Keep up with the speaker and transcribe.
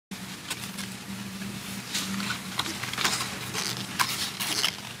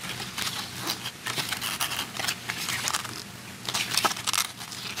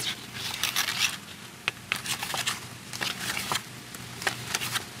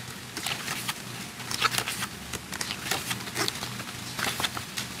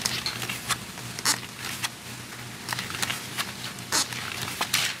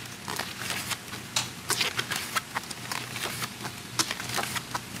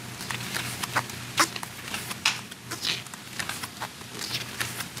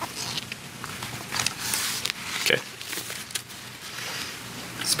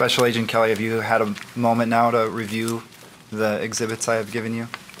Special Agent Kelly, have you had a moment now to review the exhibits I have given you?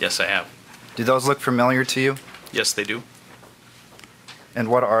 Yes, I have. Do those look familiar to you? Yes, they do. And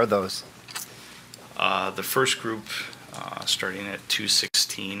what are those? The first group, starting at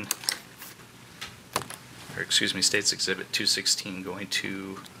 216, or excuse me, State's Exhibit 216 going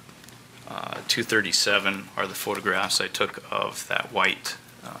to 237 are the photographs I took of that white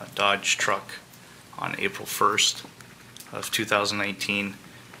Dodge truck on April 1st of 2019,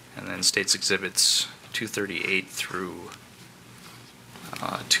 and then State's Exhibits 238 through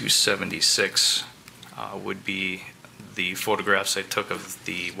 276 would be the photographs I took of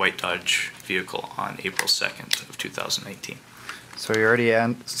the white Dodge vehicle on April 2nd of 2019. So you already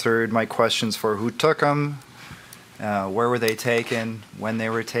answered my questions for who took them, where were they taken, when they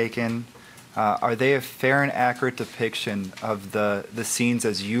were taken. Are they a fair and accurate depiction of the scenes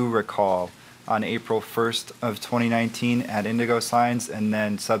as you recall on April 1st of 2019 at Indigo Signs and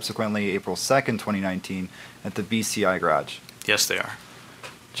then subsequently April 2nd, 2019 at the BCI garage? Yes, they are.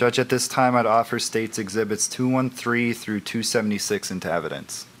 Judge, at this time I'd offer State's Exhibits 213 through 276 into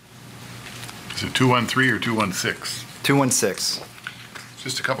evidence. Is it 213 or 216? 216.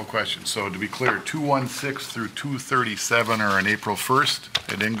 Just a couple questions. So to be clear, 216 through 237 are on April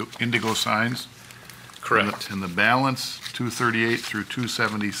 1st at Indigo Signs? Correct. And the balance, 238 through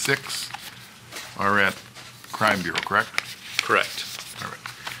 276, are at Crime Bureau, correct? Correct. All right.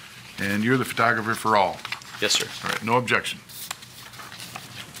 And you're the photographer for all? Yes, sir. All right, no objection.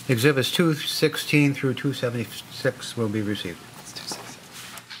 Exhibits 216 through 276 will be received.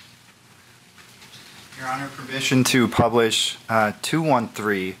 Your Honor, permission to publish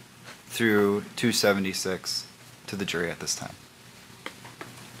 213 through 276 to the jury at this time.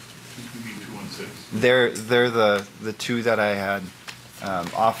 You mean 216? They're the two that I had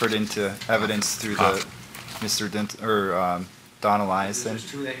offered into evidence through the Mr. Don Eliason. There's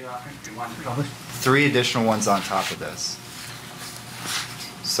two that you're offering? You want to publish? 3 additional ones on top of this.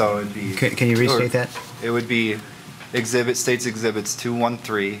 So it'd be. Can you restate that? It would be State's Exhibits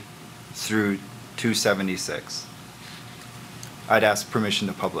 213 through 276. I'd ask permission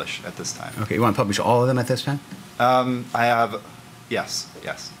to publish at this time. Okay, you want to publish all of them at this time? I have, yes.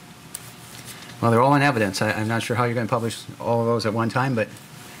 Well, they're all in evidence. I'm not sure how you're going to publish all of those at one time, but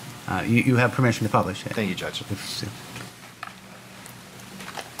you have permission to publish. Thank you, Judge.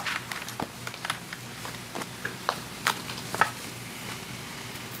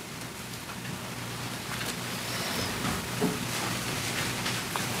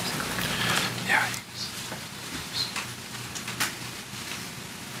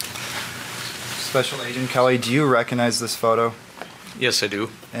 Special Agent Kelly, do you recognize this photo? Yes, I do.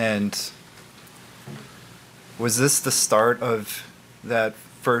 And was this the start of that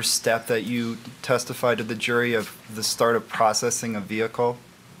first step that you testified to the jury of the start of processing a vehicle?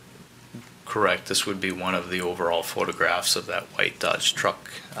 Correct. This would be one of the overall photographs of that white Dodge truck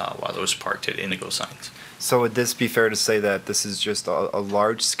while it was parked at Indigo Signs. So would this be fair to say that this is just a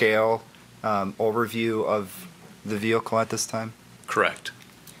large-scale overview of the vehicle at this time? Correct.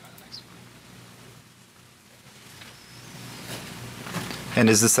 And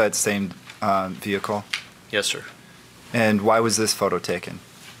is this that same vehicle? Yes, sir. And why was this photo taken?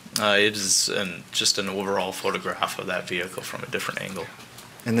 It is just an overall photograph of that vehicle from a different angle.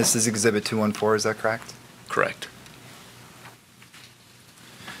 And this is Exhibit 214, is that correct? Correct.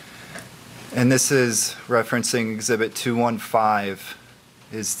 And this is referencing Exhibit 215.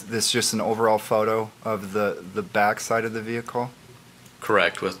 Is this just an overall photo of the back side of the vehicle?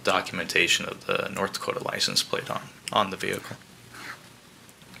 Correct, with documentation of the North Dakota license plate on the vehicle.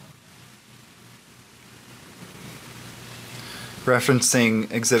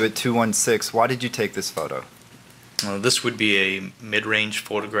 Referencing Exhibit 216, why did you take this photo? This would be a mid-range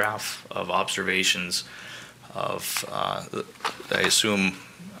photograph of observations of, I assume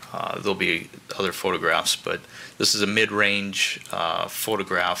there'll be other photographs, but this is a mid-range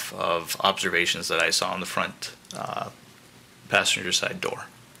photograph of observations that I saw on the front passenger side door.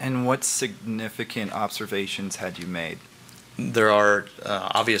 And what significant observations had you made? There are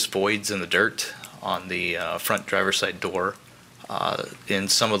obvious voids in the dirt on the front driver's side door. In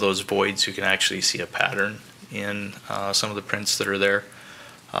some of those voids, you can actually see a pattern in some of the prints that are there.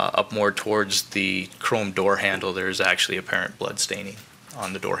 Up more towards the chrome door handle, there's actually apparent blood staining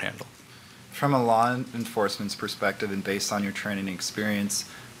on the door handle. From a law enforcement's perspective and based on your training and experience,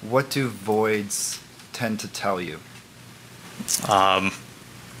 what do voids tend to tell you? I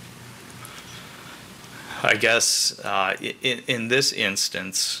guess in this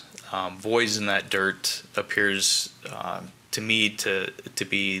instance, voids in that dirt appears to me to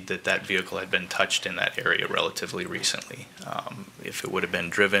be that vehicle had been touched in that area relatively recently. If it would have been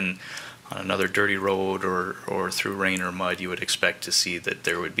driven on another dirty road or through rain or mud, you would expect to see that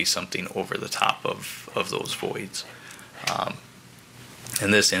there would be something over the top of those voids.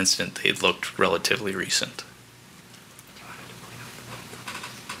 In this instant, they looked relatively recent.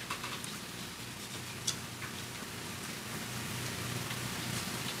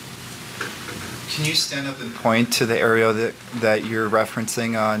 Can you stand up and point to the area that you're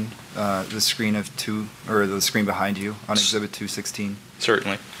referencing on the screen of the screen behind you on Exhibit 216?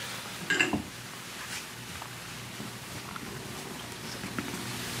 Certainly.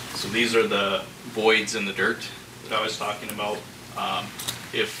 So these are the voids in the dirt that I was talking about.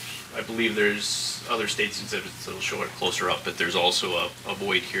 I believe there's other states exhibits that'll show it closer up, but there's also a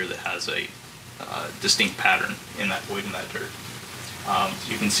void here that has a distinct pattern in that void in that dirt.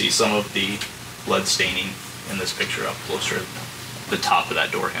 So you can see some of the blood staining in this picture up closer at the top of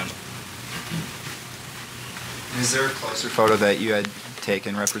that door handle. Is there a closer photo that you had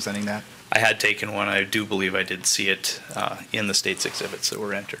taken representing that? I had taken one. I do believe I did see it in the state's exhibits that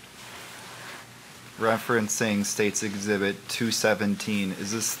were entered. Referencing States Exhibit 217,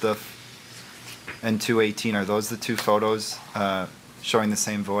 is this and 218, are those the two photos showing the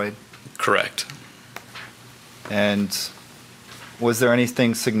same void? Correct. And was there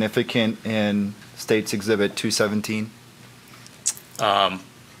anything significant in States Exhibit 217?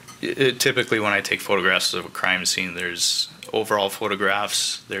 Typically, when I take photographs of a crime scene, there's overall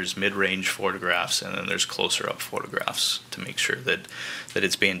photographs, there's mid-range photographs, and then there's closer-up photographs to make sure that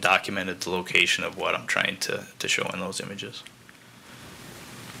it's being documented the location of what I'm trying to show in those images.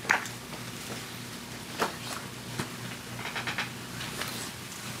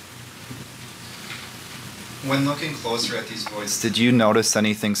 When looking closer at these voids, did you notice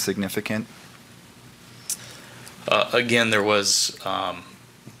anything significant? Again, there was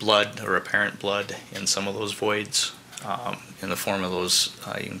blood or apparent blood in some of those voids. In the form of those,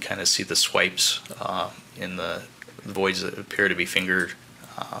 you can kind of see the swipes in the voids that appear to be finger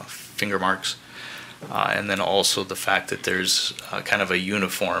marks. And then also the fact that there's kind of a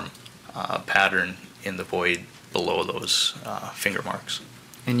uniform pattern in the void below those finger marks.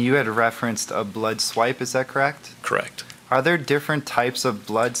 And you had referenced a blood swipe, is that correct? Correct. Are there different types of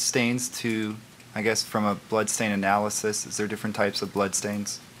blood stains I guess from a blood stain analysis, is there different types of blood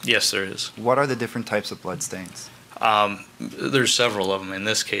stains? Yes, there is. What are the different types of blood stains? There's several of them. In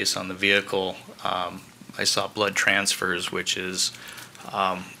this case, on the vehicle, I saw blood transfers, which is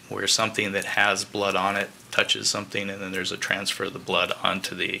where something that has blood on it touches something, and then there's a transfer of the blood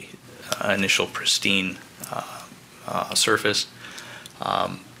onto the initial pristine surface.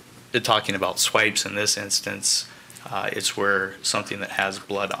 Talking about swipes in this instance, it's where something that has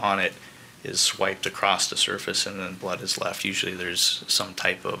blood on it is swiped across the surface and then blood is left. Usually there's some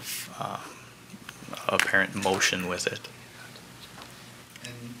type of apparent motion with it.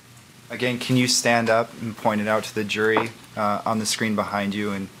 And again, can you stand up and point it out to the jury on the screen behind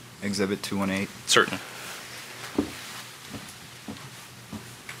you in Exhibit 218? Certainly.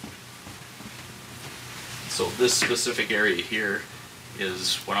 So this specific area here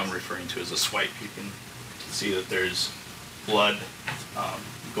is what I'm referring to as a swipe. You can see that there's blood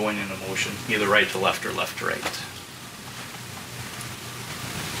going into motion, either right to left or left to right.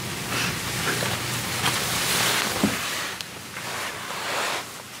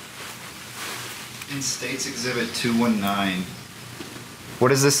 In States Exhibit 219,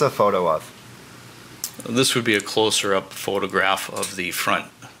 what is this a photo of? This would be a closer-up photograph of the front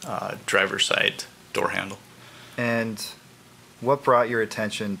driver's side door handle. And what brought your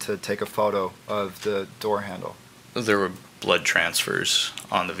attention to take a photo of the door handle? There were blood transfers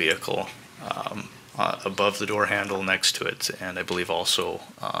on the vehicle above the door handle next to it, and I believe also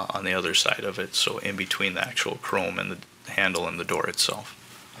on the other side of it, so in between the actual chrome and the handle and the door itself.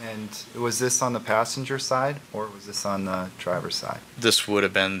 And was this on the passenger side or was this on the driver's side? This would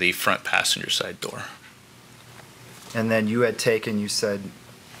have been the front passenger side door. And then you had taken, you said,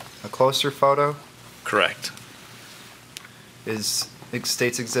 a closer photo? Correct. Is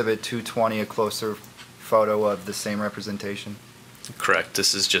States Exhibit 220 a closer photo of the same representation? Correct.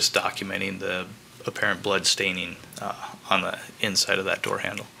 This is just documenting the apparent blood staining on the inside of that door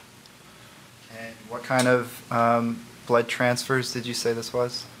handle. And what kind of blood transfers did you say this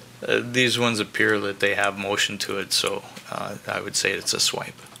was? These ones appear that they have motion to it, so I would say it's a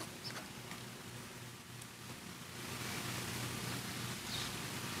swipe.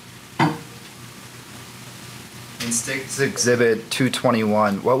 In States Exhibit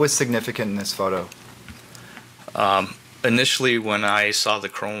 221, what was significant in this photo? Initially, when I saw the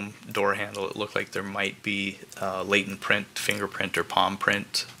chrome door handle, it looked like there might be latent print, fingerprint or palm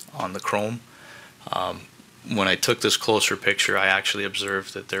print on the chrome. When I took this closer picture, I actually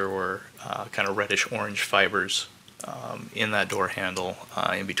observed that there were kind of reddish-orange fibers in that door handle,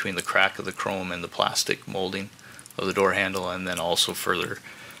 in between the crack of the chrome and the plastic molding of the door handle, and then also further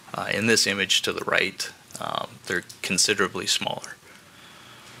in this image to the right, they're considerably smaller.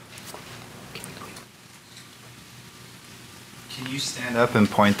 Can you stand up and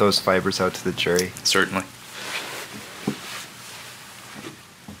point those fibers out to the jury? Certainly.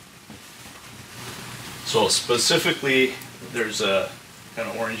 So specifically, there's a kind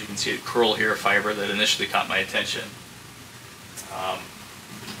of orange, you can see it curl here, fiber that initially caught my attention.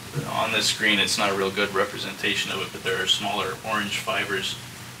 On this screen, it's not a real good representation of it, but there are smaller orange fibers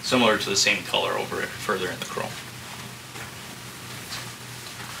similar to the same color over it further in the chrome.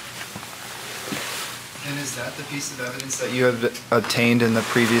 And is that the piece of evidence that you have obtained in the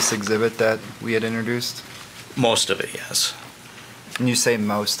previous exhibit that we had introduced? Most of it, yes. And you say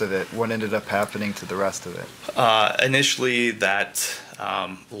most of it. What ended up happening to the rest of it? Initially, that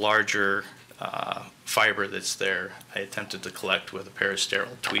larger fiber that's there, I attempted to collect with a pair of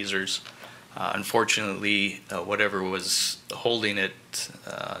sterile tweezers. Unfortunately, whatever was holding it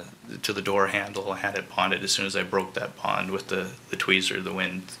to the door handle, I had it bonded. As soon as I broke that bond with the tweezer, the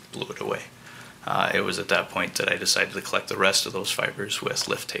wind blew it away. It was at that point that I decided to collect the rest of those fibers with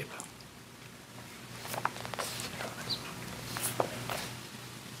lift tape.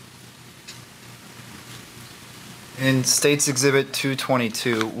 In State's Exhibit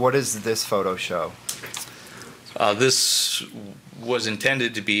 222, what does this photo show? This was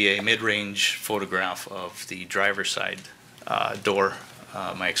intended to be a mid-range photograph of the driver's side door.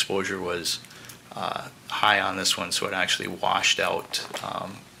 My exposure was high on this one, so it actually washed out.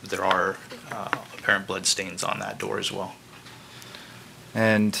 There are apparent blood stains on that door as well.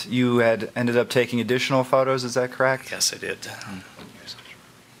 And you had ended up taking additional photos, is that correct? Yes, I did.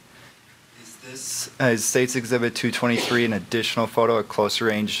 Is State's Exhibit 223 an additional photo, a closer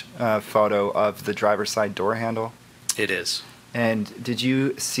range photo of the driver's side door handle? It is. And did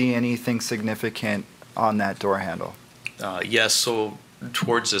you see anything significant on that door handle? Yes, so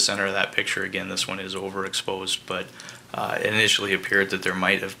towards the center of that picture, again, this one is overexposed, but it initially appeared that there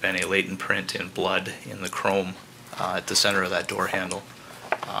might have been a latent print in blood in the chrome at the center of that door handle.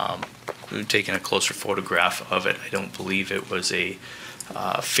 Taking a closer photograph of it, I don't believe it was a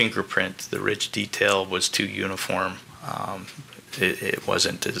fingerprint. The ridge detail was too uniform. It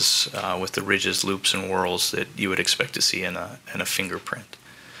wasn't as with the ridges, loops, and whorls that you would expect to see in a fingerprint.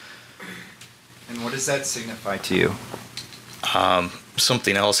 And what does that signify to you?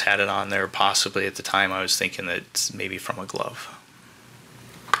 Something else had it on there, possibly at the time. I was thinking that it's maybe from a glove.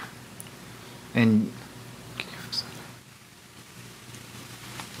 And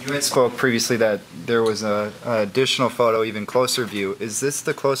you had spoke previously that there was a additional photo, even closer view. Is this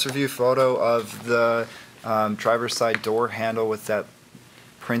the closer view photo of the driver's side door handle with that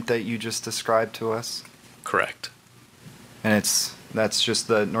print that you just described to us? Correct. And that's just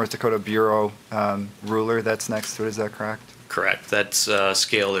the North Dakota Bureau ruler that's next to it, is that correct? Correct. That's a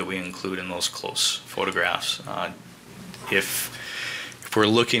scale that we include in those close photographs. If we're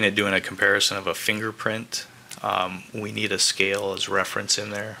looking at doing a comparison of a fingerprint, we need a scale as reference in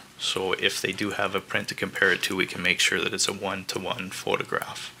there. So if they do have a print to compare it to, we can make sure that it's a one-to-one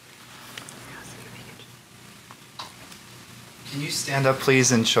photograph. Can you stand up,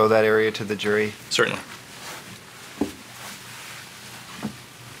 please, and show that area to the jury? Certainly.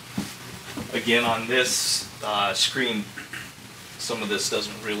 Again, on this screen, some of this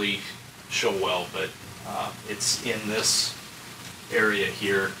doesn't really show well, but it's in this area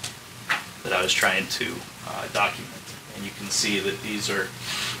here that I was trying to document. And you can see that these are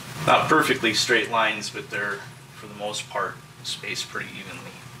not perfectly straight lines, but they're, for the most part, spaced pretty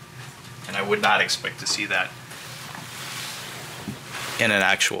evenly. And I would not expect to see that in an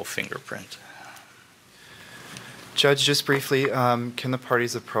actual fingerprint. Judge, just briefly, can the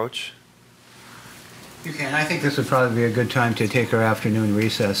parties approach? You can. I think this would probably be a good time to take our afternoon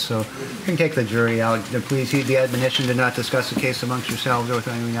recess, so you can take the jury out. Please heed the admonition to not discuss the case amongst yourselves or with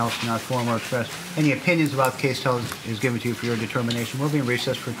anyone else, not form or express any opinions about the case till is given to you for your determination. We'll be in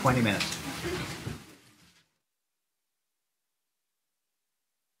recess for 20 minutes.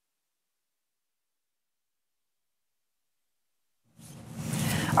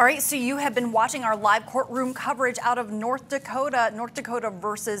 All right, so you have been watching our live courtroom coverage out of North Dakota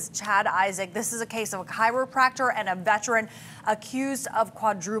versus Chad Isaak. This is a case of a chiropractor and a veteran accused of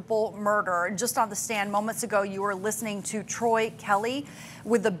quadruple murder. Just on the stand moments ago, you were listening to Troy Kelly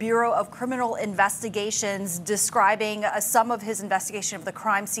with the Bureau of Criminal Investigations describing some of his investigation of the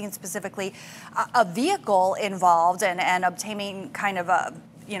crime scene, specifically a vehicle involved and obtaining kind of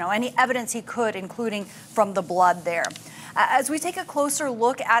any evidence he could, including from the blood there. As we take a closer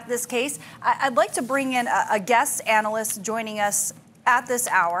look at this case, I'd like to bring in a guest analyst joining us at this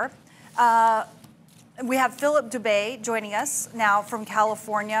hour. We have Philip Dubé joining us now from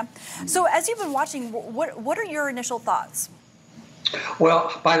California. So as you've been watching, what are your initial thoughts?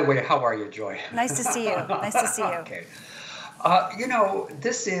 Well, by the way, how are you, Joy? Nice to see you. Nice to see you. Okay.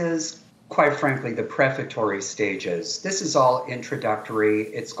 This is, quite frankly, the prefatory stages. This is all introductory.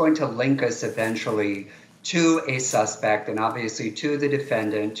 It's going to link us eventually to a suspect and obviously to the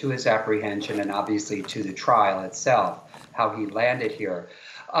defendant, to his apprehension, and obviously to the trial itself, how he landed here.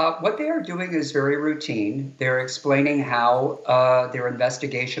 What they are doing is very routine. They're explaining how their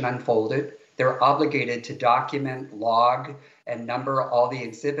investigation unfolded. They're obligated to document, log, and number all the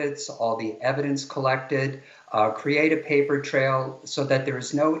exhibits, all the evidence collected, create a paper trail so that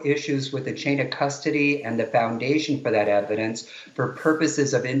there's no issues with the chain of custody and the foundation for that evidence for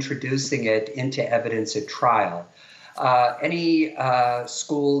purposes of introducing it into evidence at trial. Any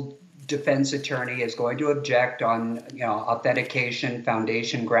school defense attorney is going to object on authentication,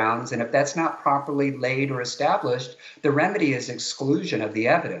 foundation grounds, and if that's not properly laid or established, the remedy is exclusion of the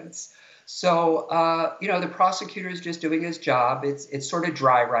evidence. So, the prosecutor is just doing his job. It's sort of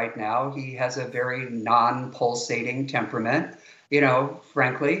dry right now. He has a very non-pulsating temperament,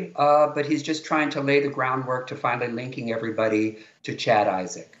 frankly, but he's just trying to lay the groundwork to finally linking everybody to Chad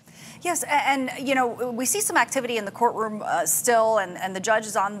Isaak. Yes, and we see some activity in the courtroom still, and the judge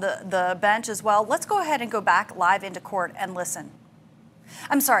is on the bench as well. Let's go ahead and go back live into court and listen.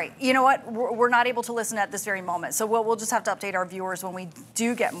 I'm sorry, you know what? We're not able to listen at this very moment, so we'll just have to update our viewers when we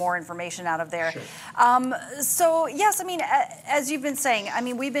do get more information out of there. Sure. So yes, as you've been saying,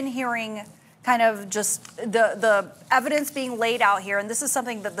 we've been hearing kind of just the evidence being laid out here, and this is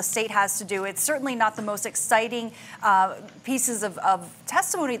something that the state has to do. It's certainly not the most exciting pieces of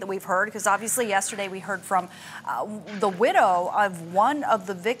testimony that we've heard, because obviously yesterday we heard from the widow of one of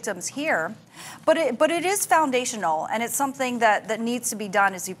the victims here, but it is foundational, and it's something that needs to be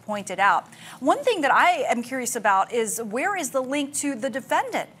done, as you pointed out. One thing that I am curious about is, where is the link to the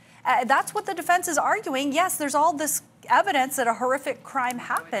defendant? That's what the defense is arguing. Yes, there's all this evidence that a horrific crime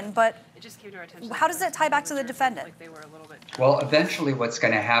happened, but how does that tie back to the defendant? Well, eventually what's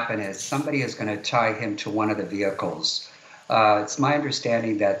going to happen is somebody is going to tie him to one of the vehicles. It's my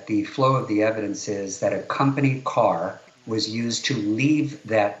understanding that the flow of the evidence is that a company car was used to leave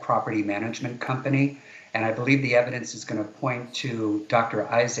that property management company, and I believe the evidence is going to point to Dr.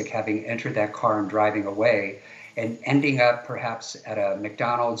 Isaak having entered that car and driving away and ending up perhaps at a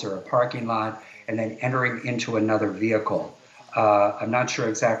McDonald's or a parking lot and then entering into another vehicle. I'm not sure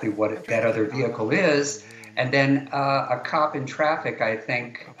exactly what that other vehicle is. And then a cop in traffic, I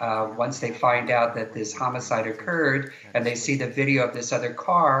think, once they find out that this homicide occurred and they see the video of this other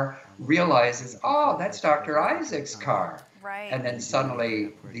car, realizes, oh, that's Dr. Isaac's car. Right. And then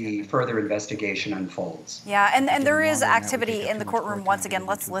suddenly the further investigation unfolds. Yeah, and there is activity in the courtroom once again.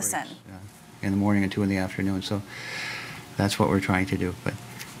 Let's listen. In the morning and 2 in the afternoon, so that's what we're trying to do. But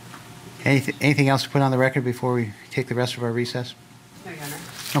anything else to put on the record before we take the rest of our recess? No, Your Honor.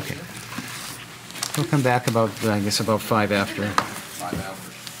 Okay. We'll come back about 5 after. 5 hours.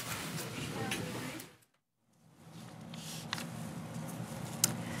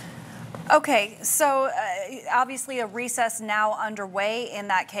 Okay, so obviously a recess now underway in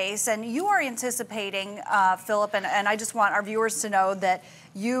that case, and you are anticipating, Philip, and I just want our viewers to know that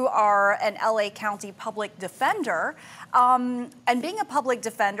you are an LA County public defender, and being a public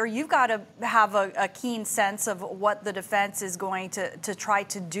defender, you've got to have a keen sense of what the defense is going to try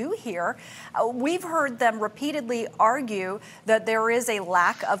to do here. We've heard them repeatedly argue that there is a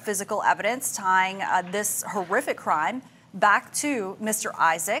lack of physical evidence tying this horrific crime back to Mr.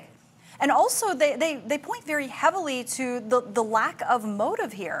 Isaak. And also, they point very heavily to the lack of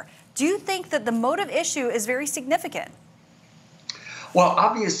motive here. Do you think that the motive issue is very significant? Well,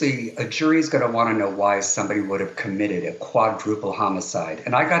 obviously, a jury is going to want to know why somebody would have committed a quadruple homicide.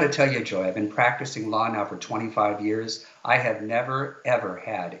 And I got to tell you, Joy, I've been practicing law now for 25 years. I have never, ever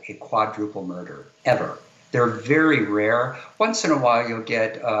had a quadruple murder, ever. They're very rare. Once in a while, you'll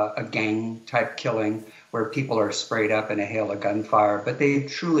get a gang-type killing where people are sprayed up in a hail of gunfire, but they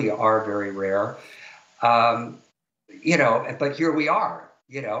truly are very rare. But here we are.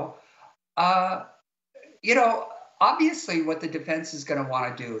 you know. You know, obviously what the defense is going to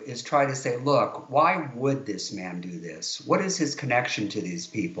want to do is try to say, look, why would this man do this? What is his connection to these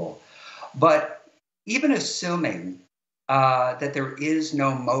people? But even assuming that there is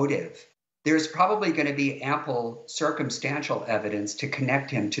no motive, there's probably going to be ample circumstantial evidence to connect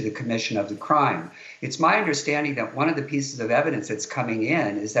him to the commission of the crime. It's my understanding that one of the pieces of evidence that's coming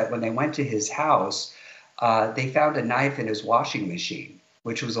in is that when they went to his house, they found a knife in his washing machine,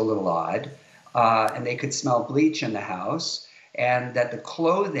 which was a little odd. And they could smell bleach in the house, and that the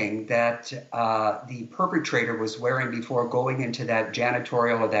clothing that the perpetrator was wearing before going into that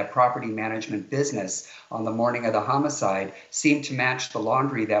janitorial or that property management business on the morning of the homicide seemed to match the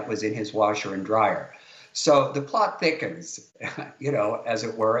laundry that was in his washer and dryer. So the plot thickens, you know, as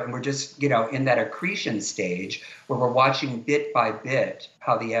it were, and we're just, you know, in that accretion stage where we're watching bit by bit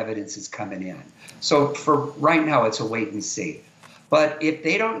how the evidence is coming in. So for right now, it's a wait and see. But if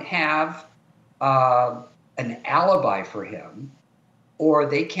they don't have an alibi for him, or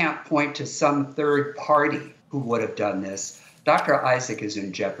they can't point to some third party who would have done this, Dr. Isaac is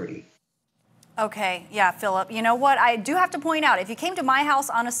in jeopardy. Okay, yeah, Philip. You know what? I do have to point out, if you came to my house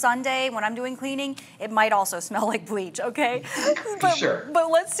on a Sunday when I'm doing cleaning, it might also smell like bleach, okay? Sure. But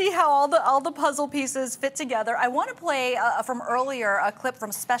let's see how all the puzzle pieces fit together. I want to play from earlier a clip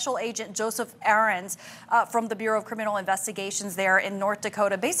from Special Agent Joseph Ahrens from the Bureau of Criminal Investigations there in North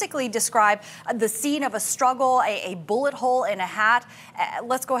Dakota. Basically describe the scene of a struggle, a bullet hole in a hat.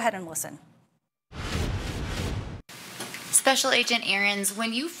 Let's go ahead and listen. Special Agent Ahrens,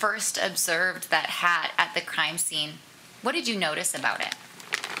 when you first observed that hat at the crime scene, what did you notice about it?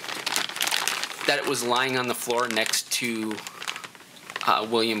 That it was lying on the floor next to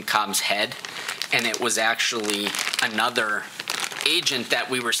William Cobb's head, and it was actually another agent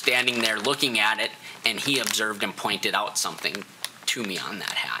that we were standing there looking at it, and he observed and pointed out something to me on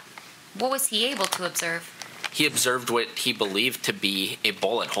that hat. What was he able to observe? He observed what he believed to be a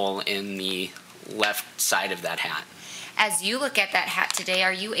bullet hole in the left side of that hat. As you look at that hat today,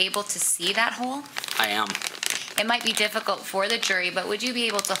 are you able to see that hole? I am. It might be difficult for the jury, but would you be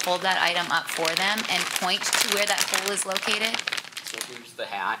able to hold that item up for them and point to where that hole is located? So here's the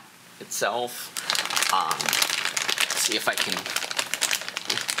hat itself. See if I can.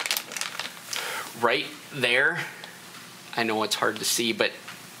 Right there, I know it's hard to see, but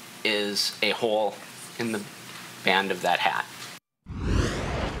is a hole in the band of that hat.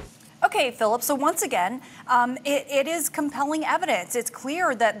 Okay, Philip, so once again, it is compelling evidence. It's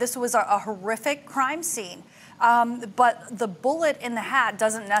clear that this was a horrific crime scene, but the bullet in the hat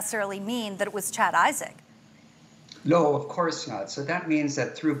doesn't necessarily mean that it was Chad Isaak. No, of course not. So that means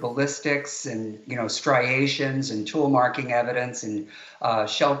that through ballistics and, you know, striations and tool marking evidence and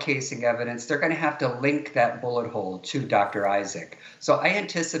shell casing evidence, they're going to have to link that bullet hole to Dr. Isaac. So I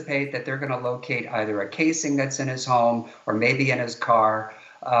anticipate that they're going to locate either a casing that's in his home or maybe in his car,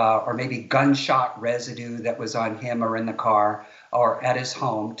 or maybe gunshot residue that was on him or in the car or at his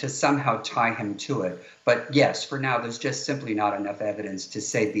home to somehow tie him to it. But yes, for now, there's just simply not enough evidence to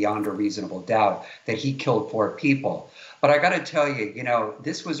say beyond a reasonable doubt that he killed 4 people. But I got to tell you, you know,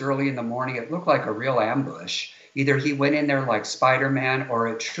 this was early in the morning. It looked like a real ambush. Either he went in there like Spider-Man, or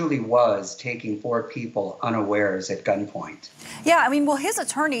it truly was taking 4 people unawares at gunpoint. Yeah, I mean, well, his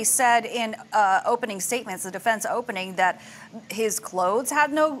attorney said in opening statements, the defense opening, that his clothes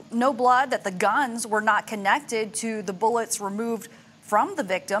had no blood, that the guns were not connected to the bullets removed from the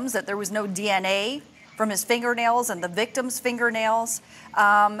victims, that there was no DNA from his fingernails and the victim's fingernails.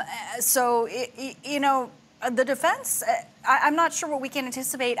 So, you know, the defense, I'm not sure what we can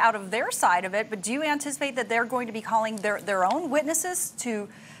anticipate out of their side of it, but do you anticipate that they're going to be calling their own witnesses to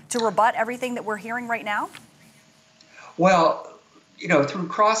rebut everything that we're hearing right now? Well, you know, through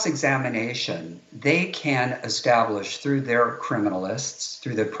cross-examination, they can establish through their criminalists,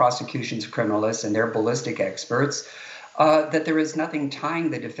 through the prosecution's criminalists and their ballistic experts, that there is nothing tying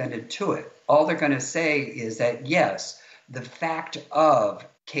the defendant to it. All they're going to say is that, yes, the fact of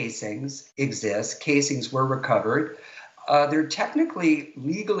casings exists, casings were recovered. They're technically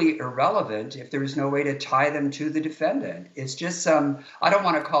legally irrelevant if there's no way to tie them to the defendant. It's just some, I don't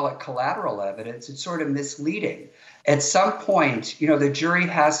want to call it collateral evidence, it's sort of misleading. At some point, you know, the jury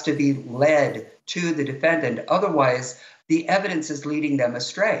has to be led to the defendant, otherwise the evidence is leading them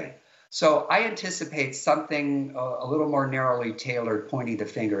astray. So I anticipate something a little more narrowly tailored pointing the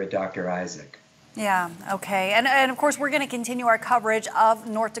finger at Dr. Isaac. Yeah, okay. And of course, we're going to continue our coverage of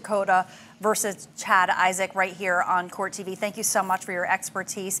North Dakota versus Chad Isaak right here on Court TV. Thank you so much for your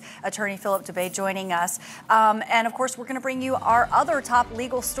expertise, Attorney Philip Dubé joining us. And of course, we're going to bring you our other top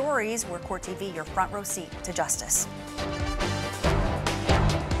legal stories. We're Court TV, your front row seat to justice.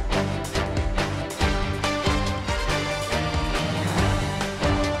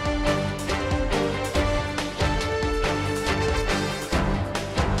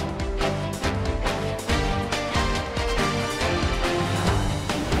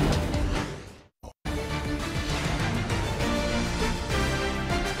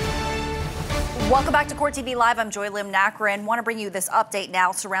 Welcome back to Court TV Live. I'm Joy Lim Nakrin. Want to bring you this update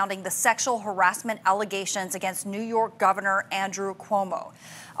now surrounding the sexual harassment allegations against New York Governor Andrew Cuomo.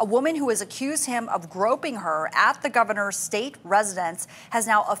 A woman who has accused him of groping her at the governor's state residence has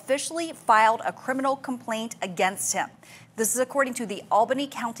now officially filed a criminal complaint against him. This is according to the Albany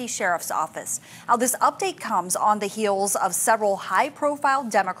County Sheriff's Office. Now, this update comes on the heels of several high-profile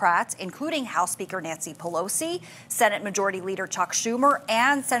Democrats, including House Speaker Nancy Pelosi, Senate Majority Leader Chuck Schumer,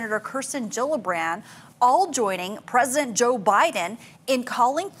 and Senator Kirsten Gillibrand, all joining President Joe Biden in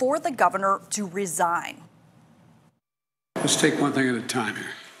calling for the governor to resign. Let's take one thing at a time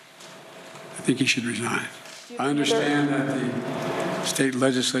here. I think he should resign. I understand that the state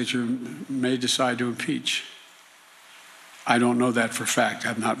legislature may decide to impeach. I don't know that for a fact.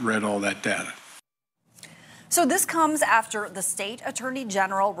 I've not read all that data. So this comes after the state attorney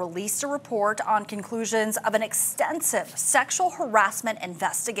general released a report on conclusions of an extensive sexual harassment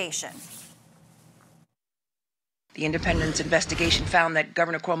investigation. The independent investigation found that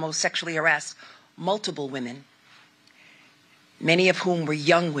Governor Cuomo sexually harassed multiple women, many of whom were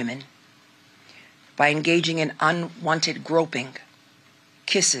young women, by engaging in unwanted groping,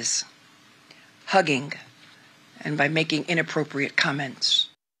 kisses, hugging, and by making inappropriate comments.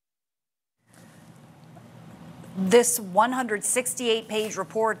 This 168-page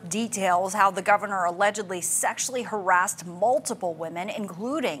report details how the governor allegedly sexually harassed multiple women,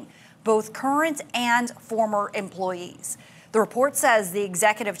 including both current and former employees. The report says the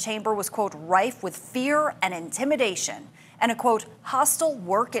executive chamber was, quote, rife with fear and intimidation and a, quote, hostile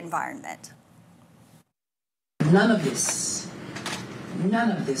work environment. None of this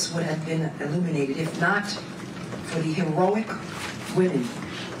would have been illuminated if not for the heroic women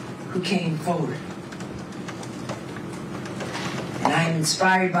who came forward. And I am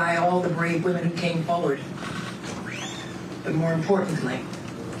inspired by all the brave women who came forward. But more importantly,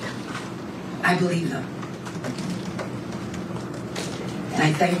 I believe them. And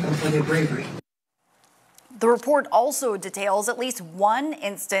I thank them for their bravery. The report also details at least one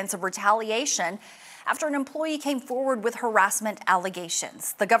instance of retaliation after an employee came forward with harassment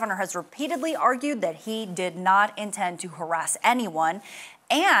allegations. The governor has repeatedly argued that he did not intend to harass anyone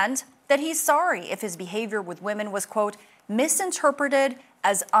and that he's sorry if his behavior with women was, quote, misinterpreted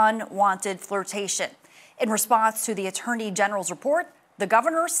as unwanted flirtation. In response to the Attorney General's report, the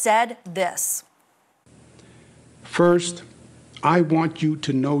governor said this. First, I want you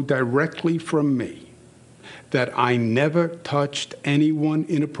to know directly from me that I never touched anyone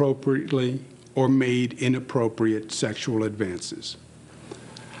inappropriately or made inappropriate sexual advances.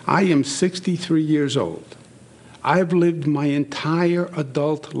 I am 63 years old. I've lived my entire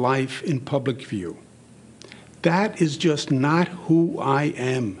adult life in public view. That is just not who I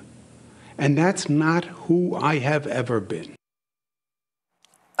am, and that's not who I have ever been.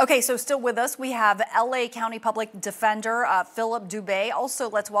 Okay, so still with us, we have LA County Public Defender Philip Dubé. Also,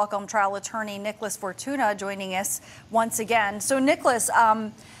 let's welcome trial attorney Nicholas Fortuna joining us once again. So, Nicholas,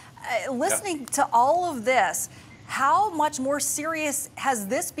 listening to all of this, how much more serious has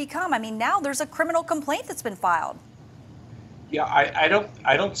this become? I mean, now there's a criminal complaint that's been filed. Yeah, I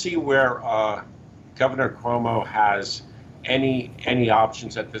don't see where Governor Cuomo has any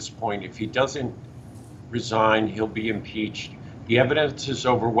options at this point. If he doesn't resign, he'll be impeached. The evidence is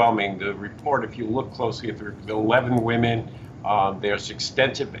overwhelming. The report, if you look closely at the 11 women, there's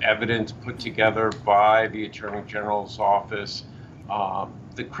extensive evidence put together by the Attorney General's office.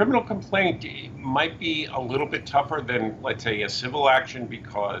 The criminal complaint might be a little bit tougher than, let's say, a civil action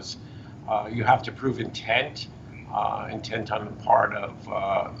because you have to prove intent on the part of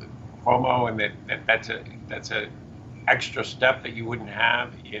Cuomo, and that's a extra step that you wouldn't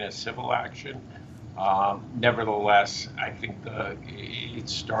have in a civil action. Nevertheless, I think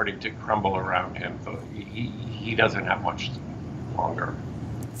it's starting to crumble around him. He doesn't have much longer.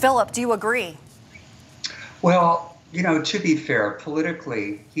 Philip, do you agree? Well, you know, to be fair,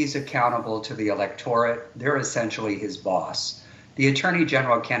 politically, he's accountable to the electorate. They're essentially his boss. The Attorney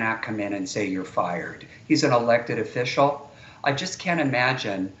General cannot come in and say you're fired. He's an elected official. I just can't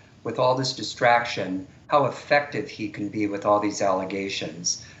imagine, with all this distraction, how effective he can be with all these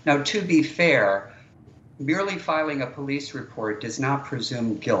allegations. Now, to be fair, merely filing a police report does not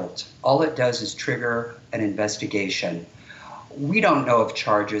presume guilt. All it does is trigger an investigation. We don't know if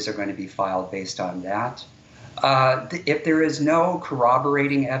charges are going to be filed based on that. If there is no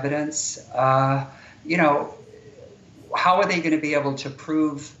corroborating evidence, you know, how are they going to be able to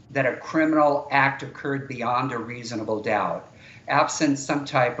prove that a criminal act occurred beyond a reasonable doubt? Absent some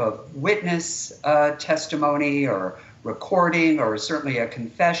type of witness testimony or recording or certainly a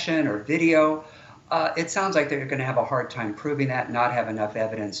confession or video, It sounds like they're going to have a hard time proving that, not have enough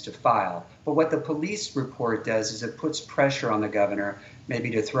evidence to file. But what the police report does is it puts pressure on the governor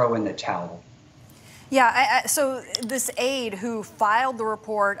maybe to throw in the towel. Yeah, so this aide who filed the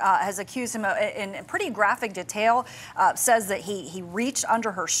report has accused him in pretty graphic detail, says that he reached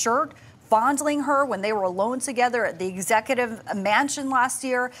under her shirt, fondling her when they were alone together at the executive mansion last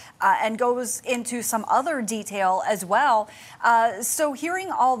year, and goes into some other detail as well. So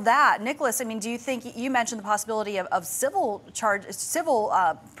hearing all that, Nicholas, I mean, do you think, you mentioned the possibility of civil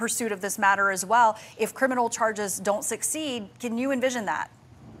pursuit of this matter as well, if criminal charges don't succeed? Can you envision that?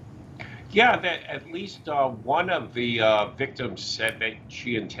 Yeah, that at least one of the victims said that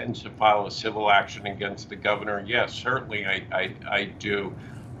she intends to file a civil action against the governor. Yes, certainly I do.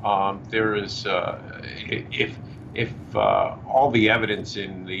 There is, if all the evidence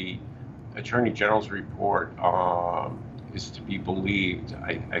in the Attorney General's report is to be believed,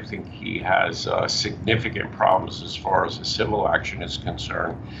 I think he has significant problems as far as a civil action is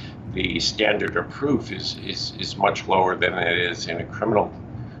concerned. The standard of proof is much lower than it is in a criminal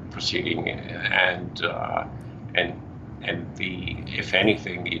proceeding, and if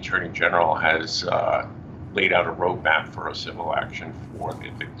anything, the Attorney General has laid out a roadmap for a civil action for the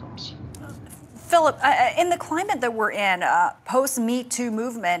victims. Philip, in the climate that we're in, post-Me Too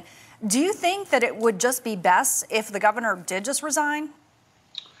movement, do you think that it would just be best if the governor did just resign?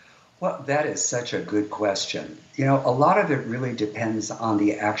 Well, that is such a good question. You know, a lot of it really depends on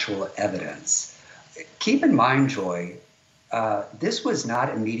the actual evidence. Keep in mind, Joy, this was not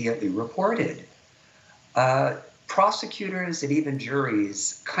immediately reported. Prosecutors and even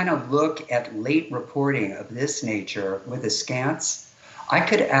juries kind of look at late reporting of this nature with askance. I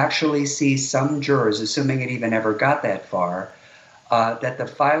could actually see some jurors, assuming it even ever got that far, that the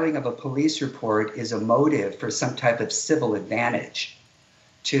filing of a police report is a motive for some type of civil advantage,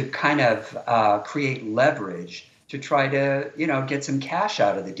 to kind of create leverage to try to, get some cash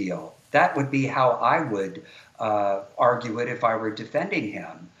out of the deal. That would be how I would argue it if I were defending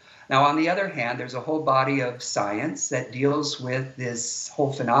him. Now, on the other hand, there's a whole body of science that deals with this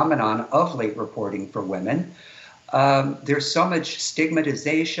whole phenomenon of late reporting for women. There's so much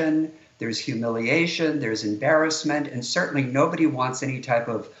stigmatization, there's humiliation, there's embarrassment, and certainly nobody wants any type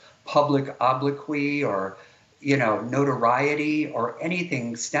of public obloquy or notoriety or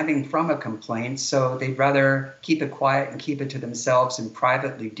anything stemming from a complaint, so they'd rather keep it quiet and keep it to themselves and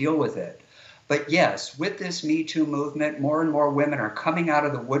privately deal with it. But yes, with this Me Too movement, more and more women are coming out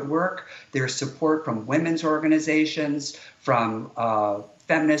of the woodwork. There's support from women's organizations, from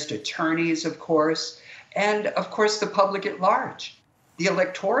feminist attorneys, of course, and of course the public at large. The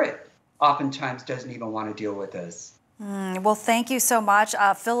electorate oftentimes doesn't even want to deal with this. Well, thank you so much.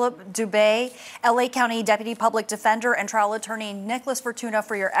 Philip Dubé, LA County Deputy Public Defender and Trial Attorney Nicholas Fortuna,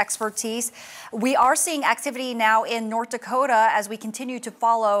 for your expertise. We are seeing activity now in North Dakota as we continue to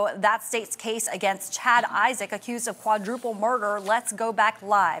follow that state's case against Chad Isaak, accused of quadruple murder. Let's go back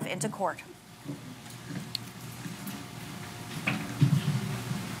live into court.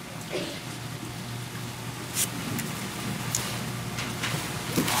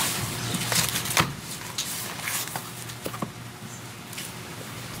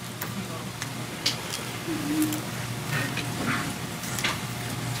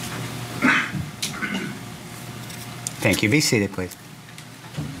 Thank you. Be seated, please.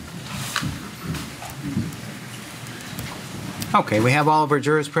 Okay, we have all of our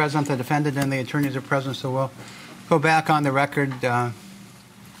jurors present. The defendant and the attorneys are present, so we'll go back on the record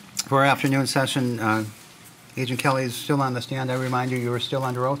for our afternoon session. Agent Kelly is still on the stand. I remind you, you are still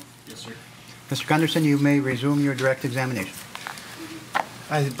under oath. Yes, sir. Mr. Gunderson, you may resume your direct examination.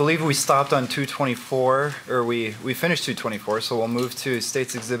 I believe we stopped on 224, or we finished 224, so we'll move to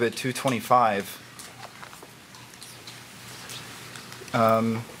State's Exhibit 225.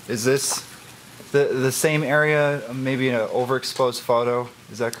 Is this the same area, maybe an overexposed photo?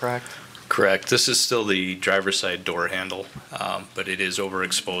 Is that correct? Correct. This is still the driver's side door handle, but it is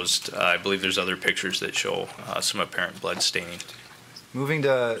overexposed. I believe there's other pictures that show some apparent blood staining. Moving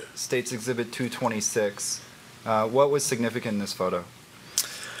to State's Exhibit 226, what was significant in this photo?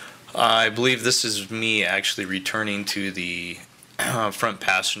 I believe this is me actually returning to the front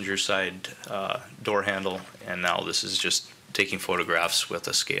passenger side door handle, and now this is just taking photographs with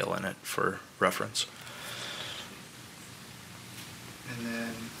a scale in it for reference. And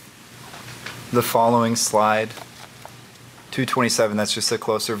then the following slide, 227, that's just a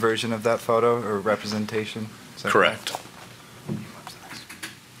closer version of that photo or representation? Is that correct?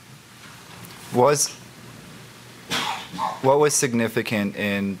 What was significant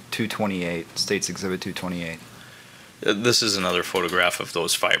in 228, State's Exhibit 228? This is another photograph of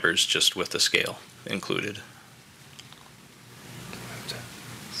those fibers just with the scale. included.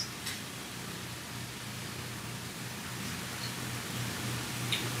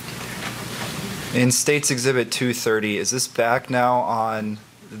 In State's Exhibit 230, is this back now on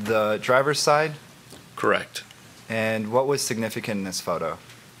the driver's side? Correct. And what was significant in this photo?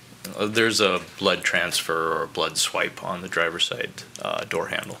 There's a blood transfer or blood swipe on the driver's side door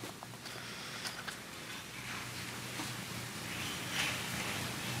handle.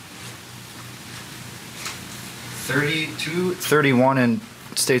 Thirty-two, 31 and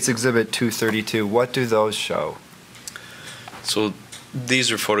State's Exhibit 232, what do those show? So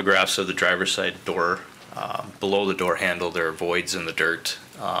these are photographs of the driver's side door. Below the door handle, there are voids in the dirt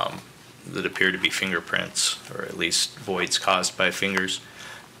that appear to be fingerprints, or at least voids caused by fingers.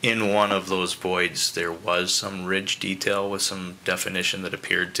 In one of those voids, there was some ridge detail with some definition that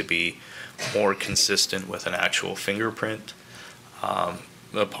appeared to be more consistent with an actual fingerprint.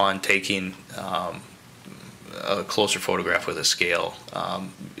 Upon taking a closer photograph with a scale,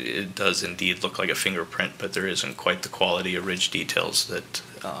 it does indeed look like a fingerprint, but there isn't quite the quality of ridge details that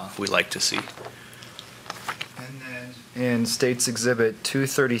we like to see. And then in State's Exhibit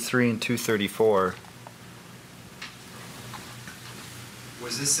 233 and 234,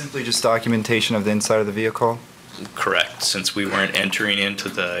 was this simply just documentation of the inside of the vehicle? Correct. Since we weren't entering into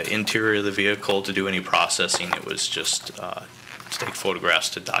the interior of the vehicle to do any processing, it was just to take photographs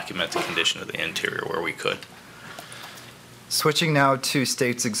to document the condition of the interior where we could. Switching now to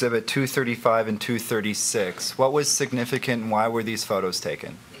State's Exhibit 235 and 236, what was significant and why were these photos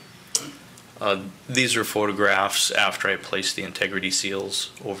taken? These are photographs after I placed the integrity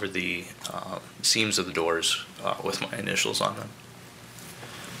seals over the seams of the doors with my initials on them.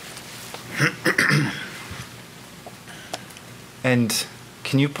 And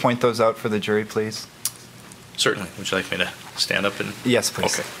can you point those out for the jury, please? Certainly. Would you like me to stand up and? Yes,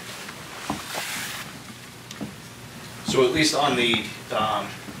 please. Okay. So at least on the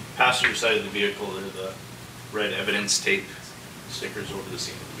passenger side of the vehicle, there are the red evidence tape stickers over the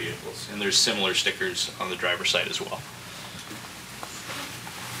seam of the vehicles. And there's similar stickers on the driver's side as well.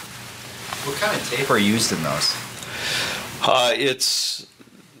 What kind of tape are used in those? It's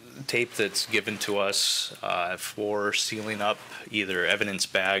tape that's given to us for sealing up either evidence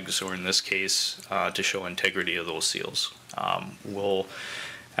bags or in this case to show integrity of those seals. We'll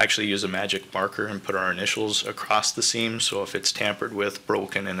actually use a magic marker and put our initials across the seam, so if it's tampered with,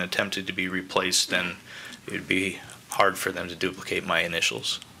 broken, and attempted to be replaced, then it would be hard for them to duplicate my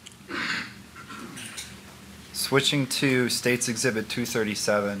initials. Switching to State's Exhibit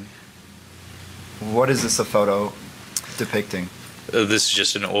 237, what is this a photo depicting? This is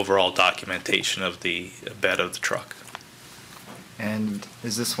just an overall documentation of the bed of the truck. And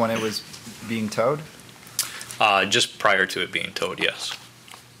is this when it was being towed? Just prior to it being towed, yes.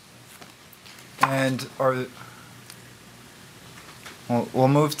 And we'll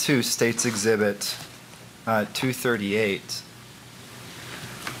move to State's Exhibit 238.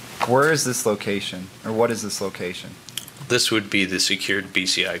 Where is this location, or what is this location? This would be the secured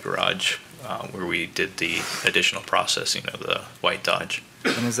BCI garage where we did the additional processing of the white Dodge.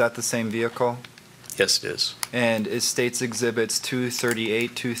 And is that the same vehicle? Yes, it is. And is State's Exhibits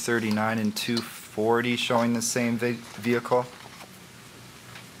 238, 239, and 240 showing the same vehicle?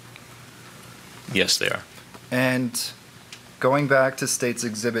 Yes, they are. And going back to State's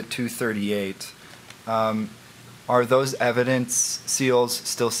Exhibit 238, are those evidence seals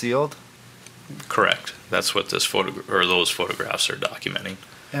still sealed? Correct. That's what this those photographs are documenting.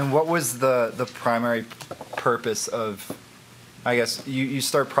 And what was the primary purpose of, I guess, you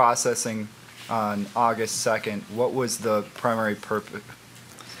start processing on August 2nd. What was the primary purpose,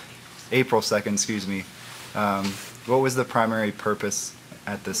 April 2nd, excuse me. What was the primary purpose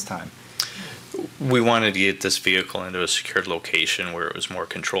at this time? We wanted to get this vehicle into a secured location where it was more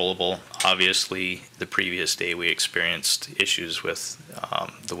controllable. Obviously, the previous day we experienced issues with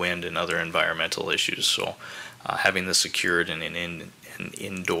the wind and other environmental issues. So having this secured in an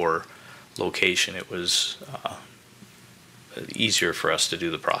indoor location, it was easier for us to do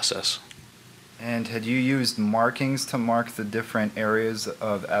the process. And had you used markings to mark the different areas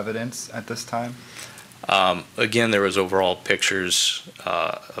of evidence at this time? Again, there was overall pictures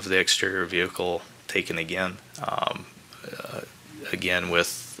of the exterior vehicle taken again. Again,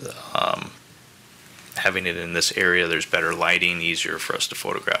 with having it in this area, there's better lighting, easier for us to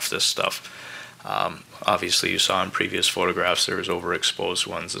photograph this stuff. Obviously, you saw in previous photographs there was overexposed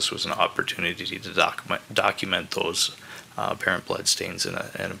ones. This was an opportunity to document those apparent blood stains in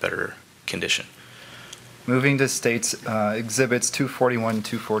a better condition. Moving to State's Exhibits 241,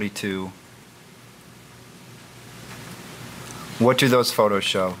 242. What do those photos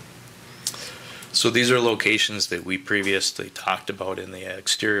show? So these are locations that we previously talked about in the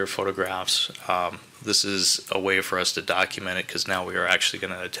exterior photographs. This is a way for us to document it because now we are actually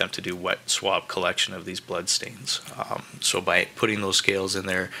going to attempt to do wet swab collection of these blood stains. So by putting those scales in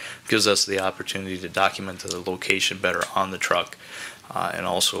there, gives us the opportunity to document the location better on the truck and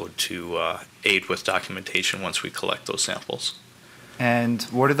also to aid with documentation once we collect those samples. And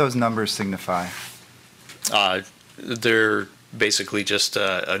what do those numbers signify? They're basically just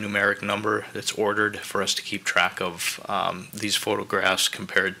a numeric number that's ordered for us to keep track of these photographs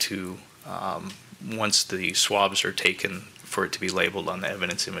compared to once the swabs are taken for it to be labeled on the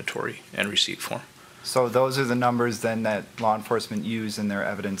evidence inventory and receipt form. So those are the numbers then that law enforcement use in their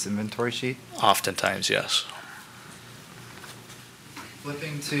evidence inventory sheet? Oftentimes, yes.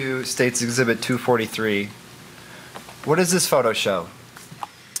 Flipping to State's Exhibit 243, what does this photo show?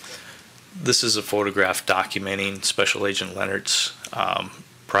 This is a photograph documenting Special Agent Leonard's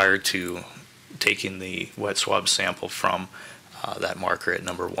prior to taking the wet swab sample from that marker at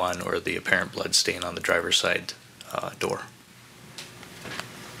number 1 or the apparent blood stain on the driver's side door.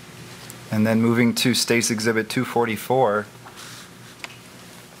 And then moving to State's Exhibit 244,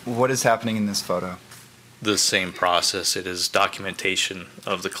 what is happening in this photo? The same process. It is documentation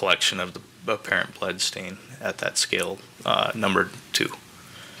of the collection of the apparent blood stain at that scale, number 2.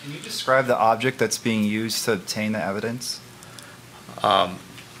 Can you describe the object that's being used to obtain the evidence? Are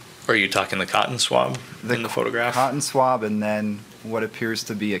you talking the cotton swab in the photograph? Cotton swab and then what appears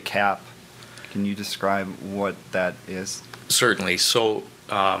to be a cap. Can you describe what that is? Certainly. So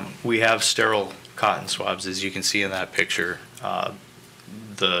we have sterile cotton swabs, as you can see in that picture.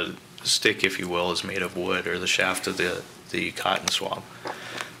 The stick, if you will, is made of wood, or the shaft of the cotton swab.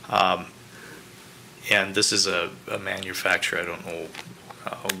 And this is a manufacturer. I don't know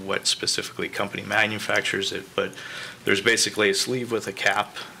what specifically company manufactures it, but there's basically a sleeve with a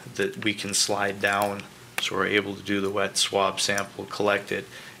cap that we can slide down, so we're able to do the wet swab sample, collect it,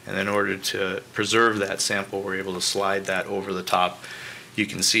 and in order to preserve that sample, we're able to slide that over the top. You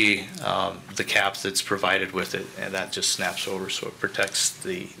can see the cap that's provided with it, and that just snaps over, so it protects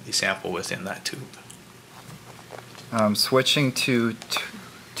the sample within that tube. Switching to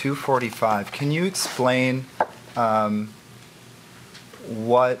 245, can you explain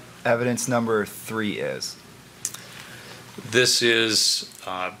what evidence number 3 is? This is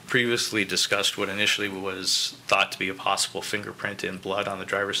previously discussed what initially was thought to be a possible fingerprint in blood on the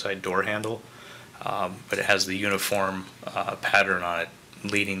driver's side door handle, but it has the uniform pattern on it,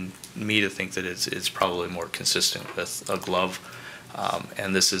 leading me to think that it's probably more consistent with a glove,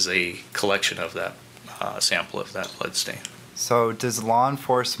 and this is a collection of that sample of that blood stain. So does law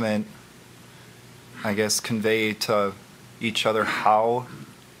enforcement, I guess, convey to each other how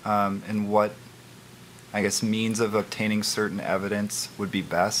and what, I guess, means of obtaining certain evidence would be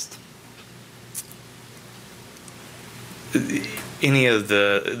best? Any of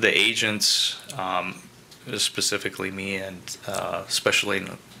the agents, specifically me and Special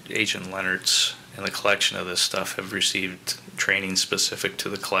Agent Leonard's, in the collection of this stuff have received training specific to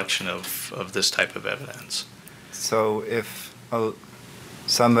the collection of this type of evidence. So if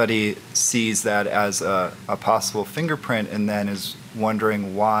somebody sees that as a possible fingerprint and then is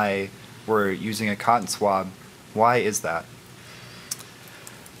wondering why we're using a cotton swab, why is that?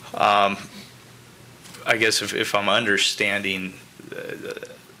 I guess if I'm understanding,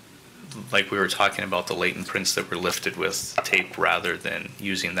 like we were talking about the latent prints that were lifted with tape rather than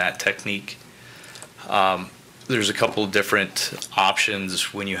using that technique, there's a couple different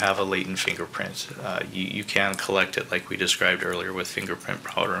options when you have a latent fingerprint. You can collect it like we described earlier with fingerprint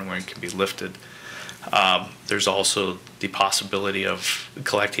powder and where it can be lifted. There's also the possibility of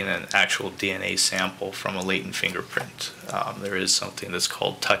collecting an actual DNA sample from a latent fingerprint. There is something that's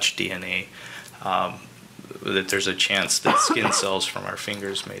called touch DNA, that there's a chance that skin cells from our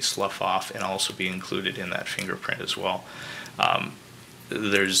fingers may slough off and also be included in that fingerprint as well.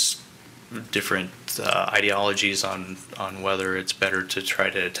 There's different ideologies on whether it's better to try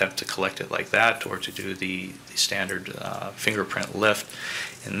to attempt to collect it like that or to do the standard fingerprint lift.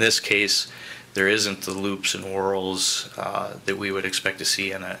 In this case, there isn't the loops and whorls that we would expect to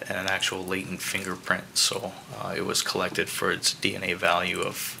see in an actual latent fingerprint, so it was collected for its DNA value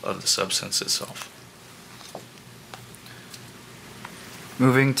of the substance itself.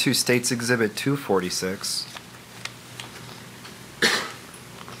 Moving to State's Exhibit 246.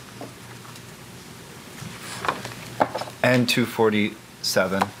 And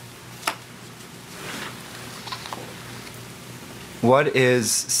 247. What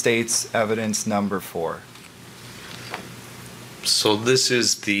is State's evidence number 4? So this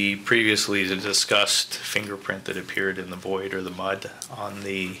is the previously discussed fingerprint that appeared in the void or the mud on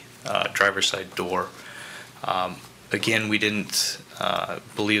the driver's side door. Again, we didn't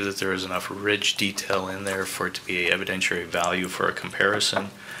believe that there was enough ridge detail in there for it to be a evidentiary value for a comparison.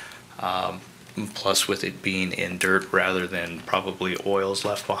 Plus, with it being in dirt rather than probably oils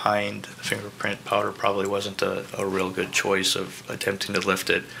left behind, fingerprint powder probably wasn't a real good choice of attempting to lift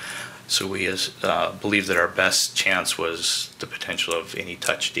it. So we believe that our best chance was the potential of any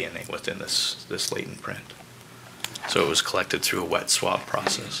touch DNA within this latent print. So it was collected through a wet swab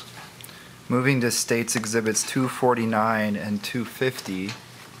process. Moving to States Exhibits 249 and 250.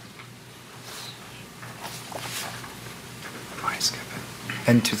 Why skip it?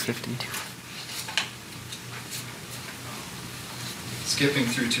 And 250. Skipping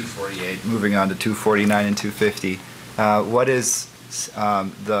through 248, moving on to 249 and 250. What is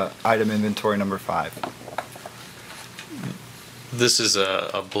the item inventory number 5? This is a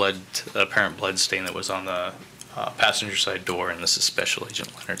apparent blood stain that was on the passenger side door, and this is Special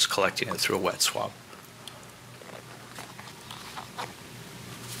Agent Leonard's collecting it through a wet swab.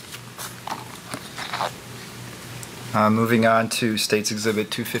 Moving on to States Exhibit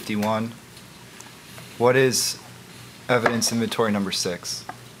 251. What is evidence inventory number 6?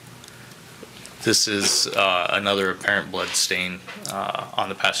 This is another apparent blood stain on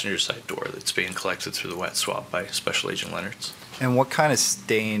the passenger side door that's being collected through the wet swab by Special Agent Leonard's. And what kind of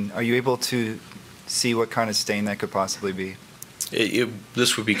stain, are you able to see what kind of stain that could possibly be?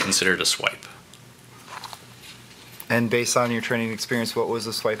 This would be considered a swipe. And based on your training experience, what was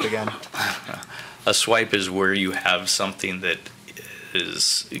a swipe again? A swipe is where you have something that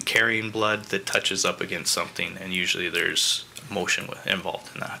is carrying blood that touches up against something, and usually there's motion involved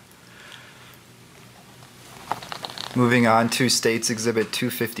in that. Moving on to States Exhibit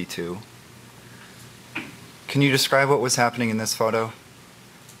 252. Can you describe what was happening in this photo?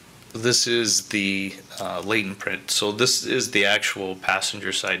 This is the latent print. So this is the actual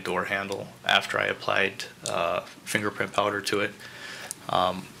passenger side door handle after I applied fingerprint powder to it.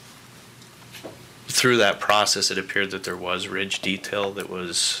 Through that process, it appeared that there was ridge detail that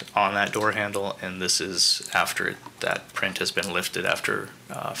was on that door handle, and this is after that print has been lifted after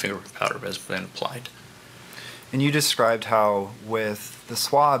fingerprint powder has been applied. And you described how with the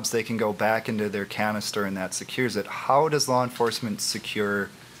swabs, they can go back into their canister and that secures it. How does law enforcement secure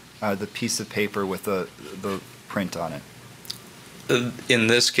the piece of paper with the print on it? In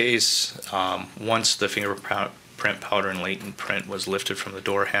this case, once the fingerprint powder and latent print was lifted from the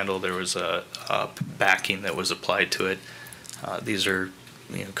door handle, there was a backing that was applied to it. These are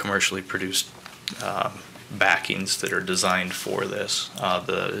commercially produced backings that are designed for this.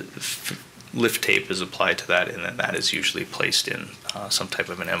 The lift tape is applied to that, and then that is usually placed in some type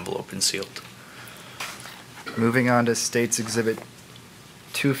of an envelope and sealed. Moving on to States Exhibit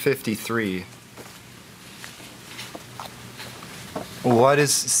 253. What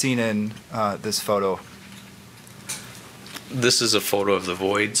is seen in this photo? This is a photo of the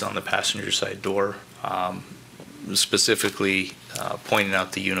voids on the passenger side door, specifically pointing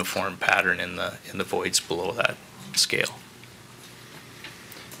out the uniform pattern in the voids below that scale.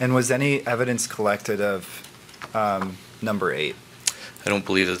 And was any evidence collected of number 8? I don't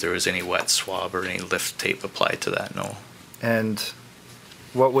believe that there was any wet swab or any lift tape applied to that, no. And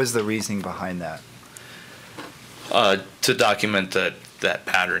what was the reasoning behind that? To document that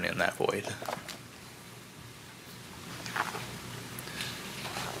pattern in that void.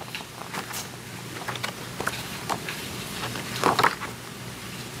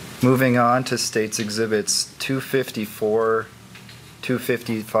 Moving on to States Exhibits 254,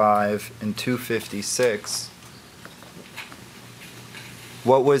 255, and 256.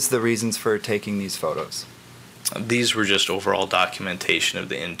 What was the reasons for taking these photos? These were just overall documentation of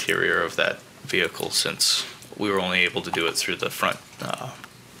the interior of that vehicle, since we were only able to do it through the front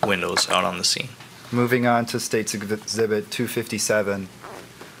windows out on the scene. Moving on to States Exhibit 257.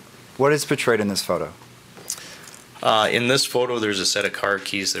 What is portrayed in this photo? In this photo, there's a set of car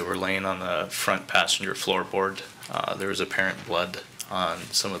keys that were laying on the front passenger floorboard. There was apparent blood on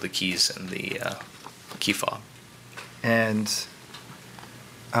some of the keys in the key fob. And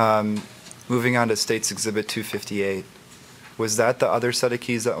moving on to States Exhibit 258, was that the other set of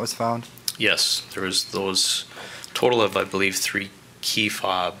keys that was found? Yes, there was those total of, I believe, 3 key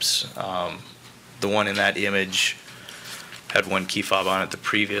fobs. The one in that image had 1 key fob on it. The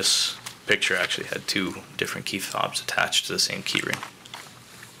previous picture actually had 2 different key fobs attached to the same key ring.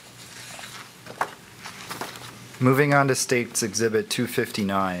 Moving on to States Exhibit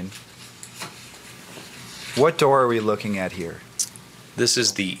 259. What door are we looking at here? This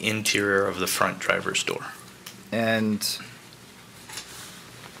is the interior of the front driver's door. And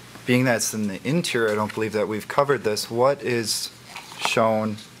being that's in the interior, I don't believe that we've covered this. What is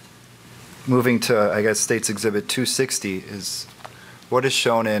shown moving to, I guess, State's Exhibit 260 is, what is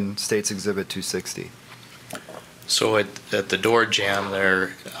shown in State's Exhibit 260? So at the door jamb there,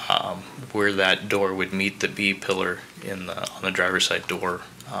 where that door would meet the B pillar on the driver's side door,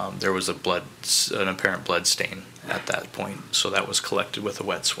 there was an apparent blood stain at that point. So that was collected with a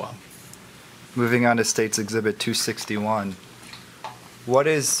wet swab. Moving on to State's Exhibit 261, what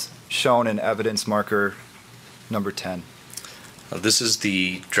is shown in evidence marker number 10? This is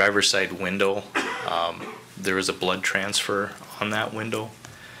the driver's side window. There was a blood transfer on that window.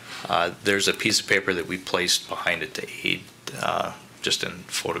 There's a piece of paper that we placed behind it to aid just in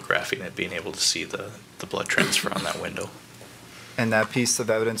photographing it, being able to see the blood transfer on that window. And that piece of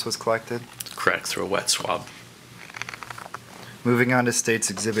evidence was collected? Correct, through a wet swab. Moving on to State's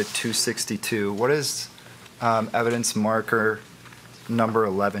Exhibit 262, what does evidence marker number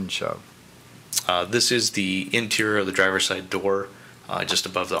 11 show? This is the interior of the driver's side door, just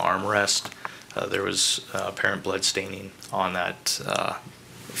above the armrest. There was apparent blood staining on that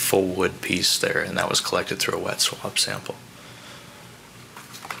faux wood piece there, and that was collected through a wet swab sample.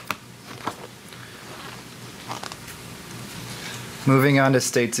 Moving on to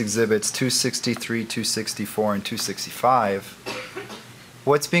State's Exhibits 263, 264, and 265,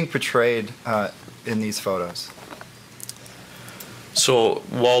 what's being portrayed in these photos? So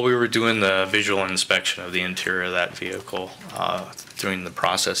while we were doing the visual inspection of the interior of that vehicle, during the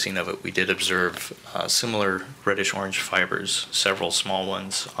processing of it, we did observe similar reddish-orange fibers, several small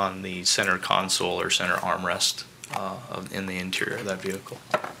ones, on the center console or center armrest in the interior of that vehicle.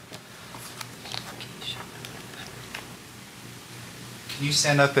 Can you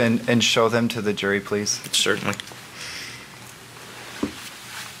stand up and show them to the jury, please? Certainly.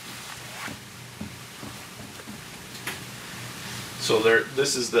 So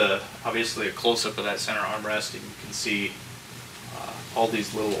this is obviously a close-up of that center armrest, and you can see all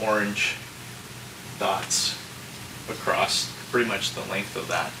these little orange dots across pretty much the length of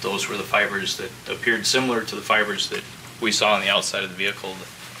that. Those were the fibers that appeared similar to the fibers that we saw on the outside of the vehicle the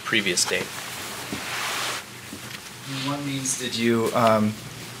previous day. What means did you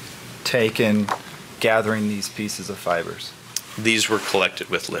take in gathering these pieces of fibers? These were collected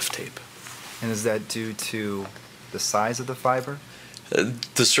with lift tape. And is that due to the size of the fiber?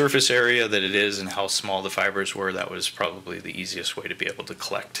 The surface area that it is and how small the fibers were, that was probably the easiest way to be able to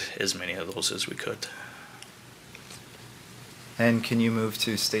collect as many of those as we could. And can you move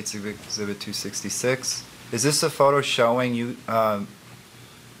to State's Exhibit 266? Is this a photo showing you,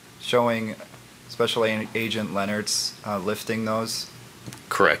 showing Special Agent Leonard's lifting those?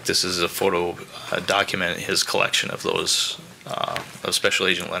 Correct. This is a photo documenting his collection of those, of Special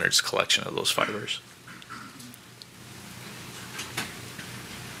Agent Leonard's collection of those fibers.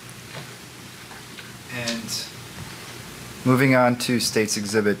 And moving on to State's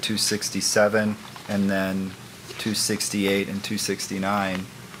Exhibit 267 and then 268 and 269,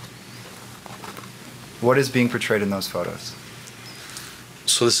 what is being portrayed in those photos?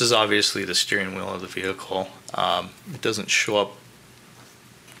 So this is obviously the steering wheel of the vehicle. It doesn't show up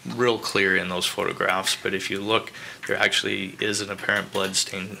real clear in those photographs, but if you look, there actually is an apparent blood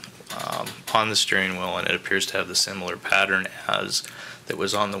stain on the steering wheel, and it appears to have the similar pattern as that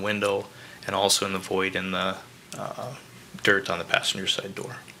was on the window and also in the void in the dirt on the passenger side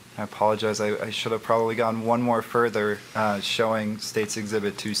door. I apologize. I should have probably gone one more further, showing State's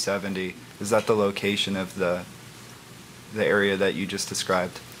Exhibit 270. Is that the location of the area that you just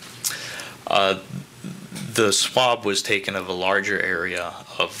described? The swab was taken of a larger area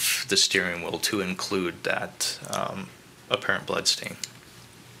of the steering wheel to include that apparent blood stain.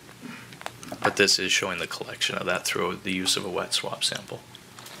 But this is showing the collection of that through the use of a wet swab sample.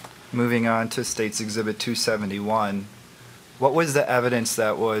 Moving on to State's Exhibit 271, what was the evidence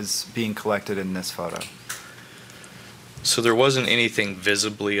that was being collected in this photo? So there wasn't anything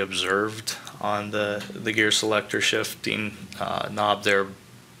visibly observed on the gear selector shifting knob there,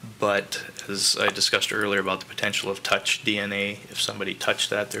 but as I discussed earlier about the potential of touch DNA, if somebody touched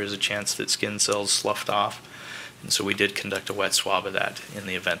that, there is a chance that skin cells sloughed off. And so we did conduct a wet swab of that in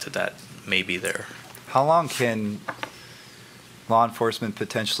the event that that may be there. How long can law enforcement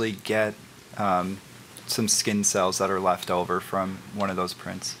potentially get some skin cells that are left over from one of those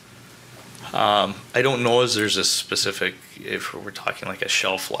prints? I don't know as there's a specific, if we're talking like a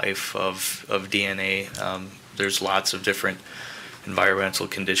shelf life of DNA, there's lots of different environmental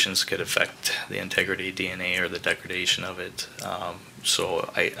conditions could affect the integrity of DNA or the degradation of it.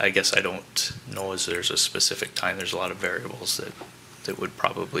 So I guess I don't know as there's a specific time. There's a lot of variables that would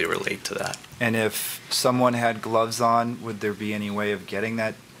probably relate to that. And if someone had gloves on, would there be any way of getting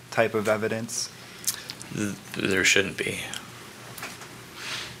that type of evidence? There shouldn't be.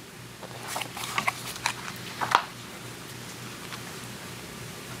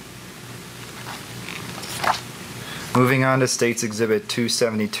 Moving on to States Exhibit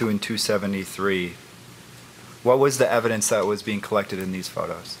 272 and 273. What was the evidence that was being collected in these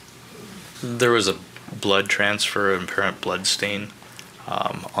photos? There was a blood transfer, an apparent blood stain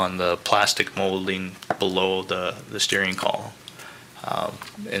on the plastic molding below the steering column.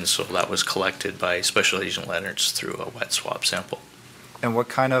 And so that was collected by Special Agent Leonards through a wet swab sample. And what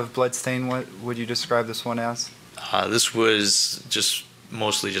kind of blood stain would you describe this one as? This was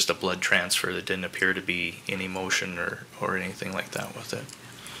mostly just a blood transfer. That didn't appear to be any motion or anything like that with it.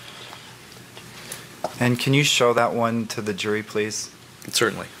 And can you show that one to the jury, please?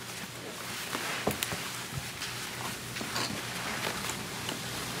 Certainly.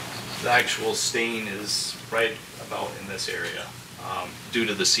 The actual stain is right about in this area. Due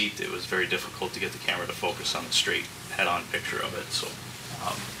to the seat, it was very difficult to get the camera to focus on the straight head-on picture of it. So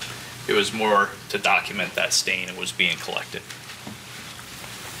it was more to document that stain that was being collected.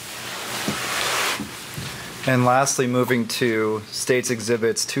 And lastly, moving to States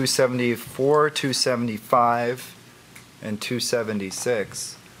Exhibits 274, 275, and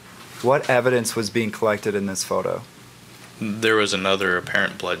 276. What evidence was being collected in this photo? There was another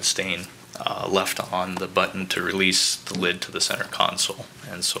apparent blood stain left on the button to release the lid to the center console.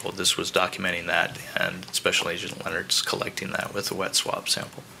 And so this was documenting that, and Special Agent Leonard's collecting that with a wet swab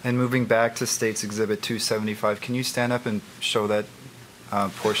sample. And moving back to States Exhibit 275, can you stand up and show that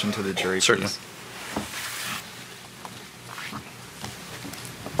portion to the jury, Certainly. please?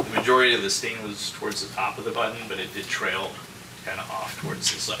 The majority of the stain was towards the top of the button, but it did trail kind of off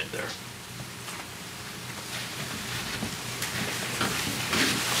towards the side there.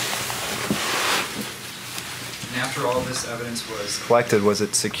 And after all this evidence was collected, was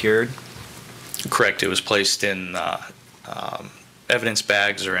it secured? Correct. It was placed in evidence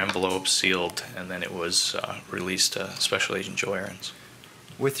bags or envelopes, sealed, and then it was released to Special Agent Joe Ahrens.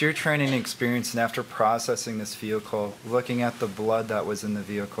 With your training experience and after processing this vehicle, looking at the blood that was in the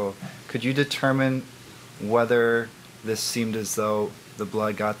vehicle, could you determine whether this seemed as though the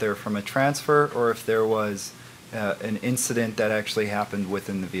blood got there from a transfer or if there was an incident that actually happened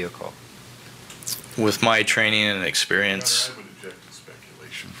within the vehicle? With my training and experience, I would object to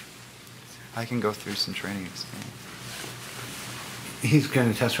speculation. I can go through some training experience. He's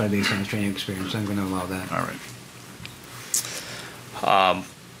going to testify based on his training experience. I'm going to allow that. All right.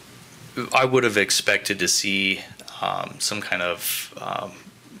 I would have expected to see some kind of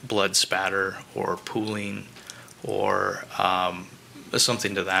blood spatter or pooling or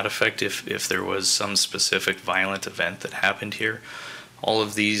something to that effect if there was some specific violent event that happened here. All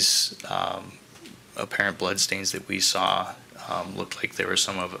of these apparent blood stains that we saw looked like there was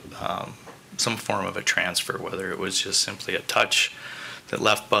some form of a transfer, whether it was just simply a touch that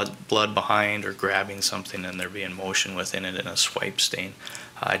left blood behind or grabbing something and there being motion within it in a swipe stain.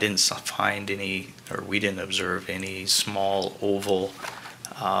 I didn't find any, or we didn't observe any small oval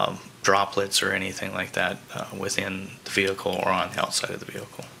droplets or anything like that within the vehicle or on the outside of the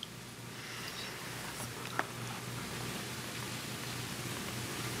vehicle.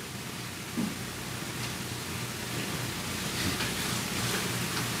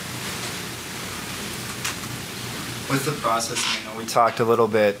 With the processing, I know we talked a little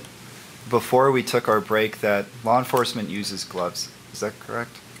bit before we took our break that law enforcement uses gloves. Is that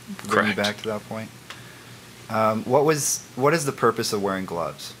correct? Bring you Correct. back to that point. What is the purpose of wearing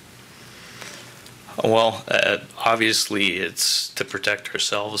gloves? Well, obviously it's to protect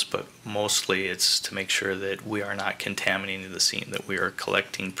ourselves, but mostly it's to make sure that we are not contaminating the scene, that we are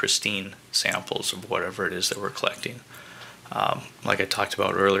collecting pristine samples of whatever it is that we're collecting. Like I talked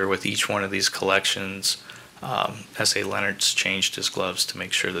about earlier, with each one of these collections, S.A. Leonard's changed his gloves to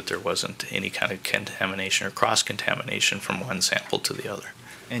make sure that there wasn't any kind of contamination or cross-contamination from one sample to the other.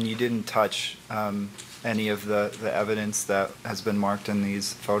 And you didn't touch any of the evidence that has been marked in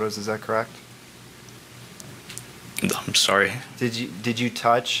these photos, is that correct? I'm sorry. Did you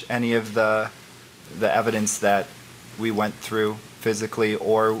touch any of the evidence that we went through physically,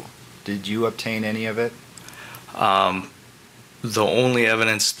 or did you obtain any of it? The only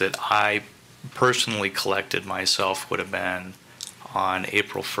evidence that I personally collected myself would have been on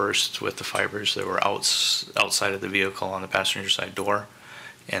April 1st with the fibers that were outside of the vehicle on the passenger side door,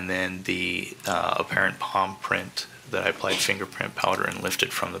 and then the apparent palm print that I applied fingerprint powder and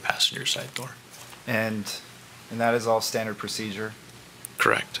lifted from the passenger side door. And that is all standard procedure?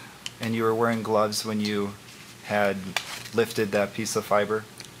 Correct. And you were wearing gloves when you had lifted that piece of fiber?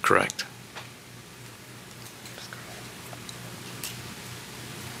 Correct.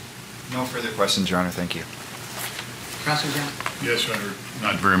 No further questions, Your Honor. Thank you. Cross-examine. Yes, Your Honor.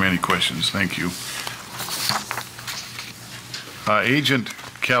 Not very many questions. Thank you. Agent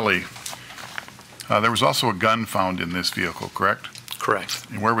Kelly, There was also a gun found in this vehicle, correct? Correct.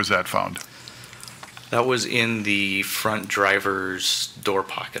 And where was that found? That was in the front driver's door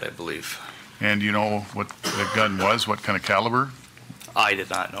pocket, I believe. And you know what the gun was? What kind of caliber? I did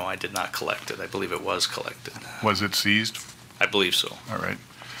not know. I did not collect it. I believe it was collected. Was it seized? I believe so. All right.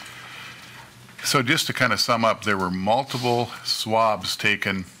 So just to kind of sum up, there were multiple swabs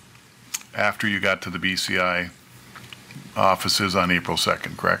taken after you got to the BCI offices on April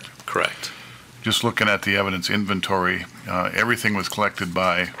 2nd, correct? Correct. Just looking at the evidence inventory, everything was collected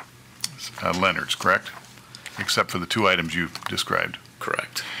by Leonard's, correct? Except for the 2 items you described.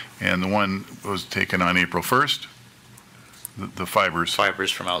 Correct. And the one was taken on April 1st, the fibers.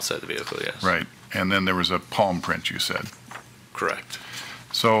 Fibers from outside the vehicle, yes. Right. And then there was a palm print, you said. Correct.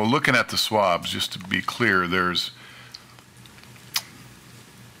 So looking at the swabs, just to be clear, there's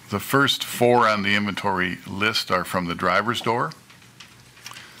the first 4 on the inventory list are from the driver's door.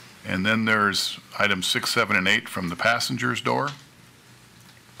 And then there's items 6, 7, and 8 from the passenger's door,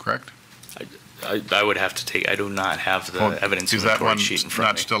 correct? I would have to take, I do not have the evidence inventory sheet in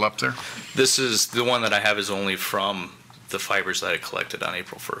front of me. Is that one not still up there? This is, the one that I have is only from the fibers that I collected on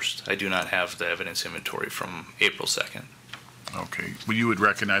April 1st. I do not have the evidence inventory from April 2nd. Okay. Well, you would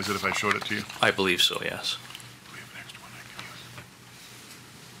recognize it if I showed it to you? I believe so, yes. We have an extra one I can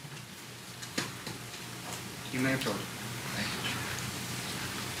use. You may approach.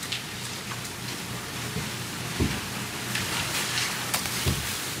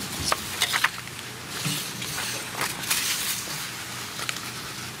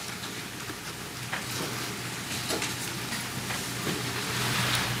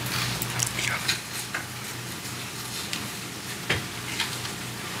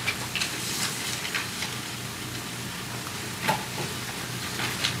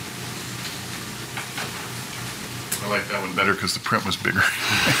 I like that one better because the print was bigger.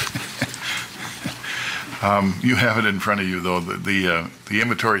 You have it in front of you, though, the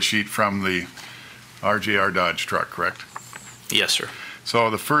inventory sheet from the RJR Dodge truck, correct? Yes, sir. So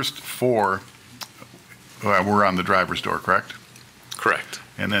the first 4 were on the driver's door, correct? Correct.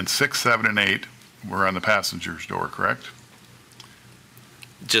 And then 6, 7, and 8 were on the passenger's door, correct?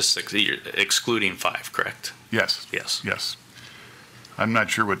 Just excluding 5, correct? Yes. Yes. Yes. I'm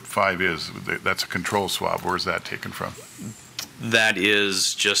not sure what 5 is. That's a control swab. Where's that taken from? That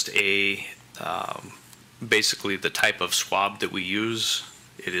is just a, basically the type of swab that we use.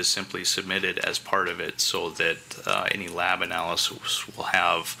 It is simply submitted as part of it so that any lab analysis will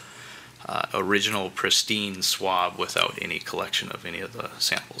have original pristine swab without any collection of any of the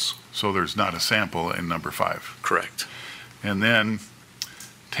samples. So there's not a sample in number 5? Correct. And then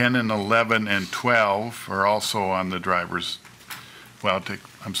 10 and 11 and 12 are also on the driver's, well,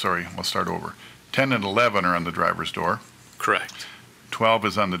 I'm sorry, I'll start over. 10 and 11 are on the driver's door. Correct. 12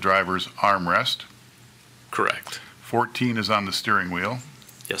 is on the driver's armrest. Correct. 14 is on the steering wheel.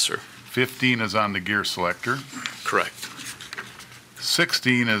 Yes, sir. 15 is on the gear selector. Correct.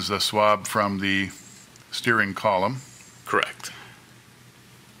 16 is a swab from the steering column. Correct.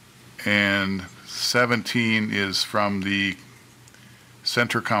 And 17 is from the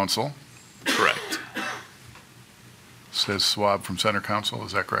center console. Correct. Says swab from center console,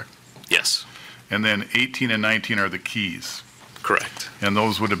 is that correct? Yes. And then 18 and 19 are the keys. Correct. And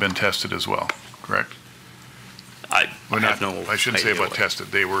those would have been tested as well, correct? I have no I shouldn't say idea about tested.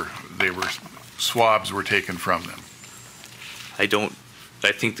 They were swabs were taken from them. I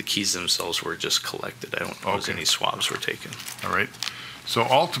think the keys themselves were just collected. I don't know if any swabs were taken. All right. So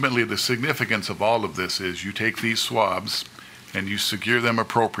ultimately, the significance of all of this is you take these swabs and you secure them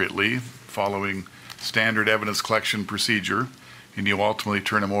appropriately following standard evidence collection procedure, and you ultimately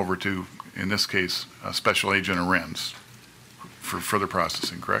turn them over to, in this case, a Special Agent Arends for further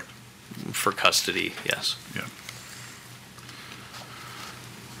processing, correct? For custody, yes. Yeah.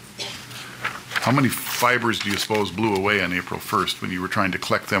 How many fibers do you suppose blew away on April 1st when you were trying to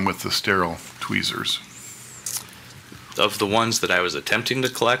collect them with the sterile tweezers? Of the ones that I was attempting to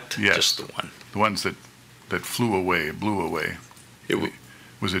collect, yes. Just the one. The ones that blew away.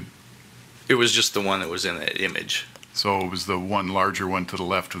 It was just the one that was in that image. So it was the one larger one to the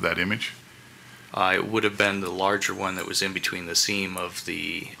left of that image? It would have been the larger one that was in between the seam of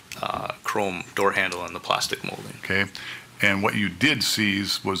the chrome door handle and the plastic molding. Okay. And what you did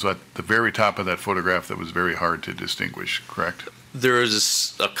seize was at the very top of that photograph that was very hard to distinguish, correct? There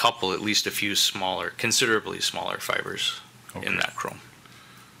is a couple, at least a few smaller, considerably smaller fibers in that chrome.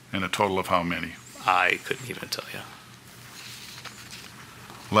 And a total of how many? I couldn't even tell you.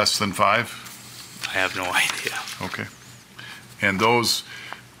 Less than 5? I have no idea. Okay. And those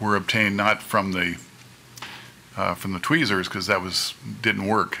were obtained not from the from the tweezers because didn't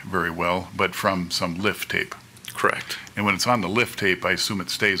work very well, but from some lift tape. Correct. And when it's on the lift tape, I assume it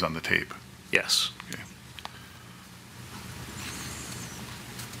stays on the tape. Yes. Okay.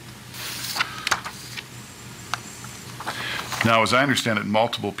 Now, as I understand it,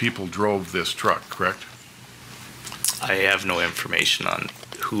 multiple people drove this truck, correct? I have no information on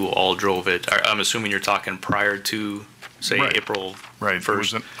who all drove it. I'm assuming you're talking prior to, say, Right. April 1st. Right. There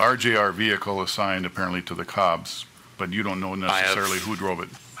was an RJR vehicle assigned apparently to the Cobbs, but you don't know necessarily who drove it.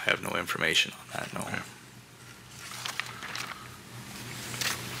 I have no information on that, no. Okay.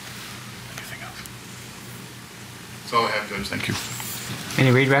 Anything else? That's all I have, Judge. Thank you.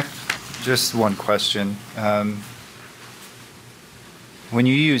 Any redirect? Just one question. When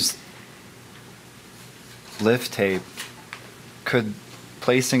you use lift tape, could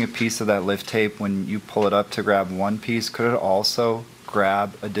placing a piece of that lift tape when you pull it up to grab one piece, could it also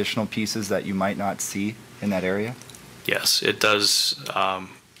grab additional pieces that you might not see in that area? Yes, it does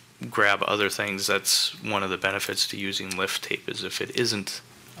grab other things. That's one of the benefits to using lift tape, is if it isn't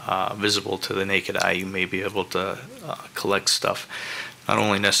visible to the naked eye, you may be able to collect stuff. Not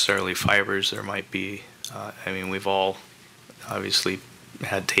only necessarily fibers, there might be, I mean, we've all obviously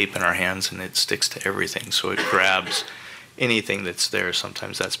had tape in our hands and it sticks to everything, so it grabs anything that's there.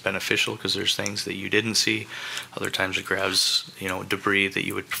 Sometimes that's beneficial because there's things that you didn't see. Other times it grabs, debris that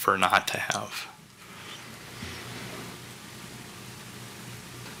you would prefer not to have.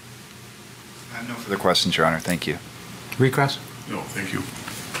 I have no further questions, Your Honor. Thank you. Recross? No, thank you.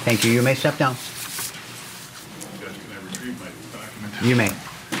 Thank you. You may step down. Judge, can I retrieve my document? You may.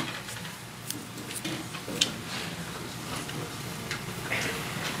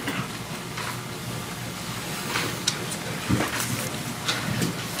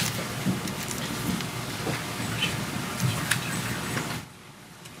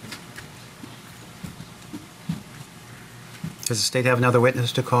 Does the state have another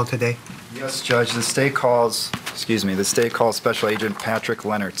witness to call today? Yes, Judge. The state calls Special Agent Patrick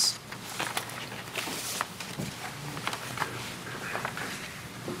Lennertz.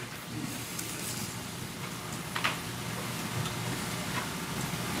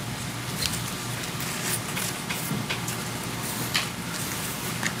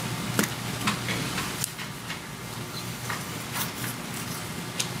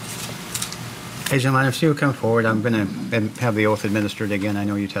 Agent Leonard, if you would come forward, I'm going to have the oath administered again. I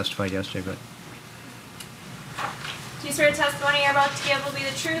know you testified yesterday, but Do you swear the testimony you're about to give will be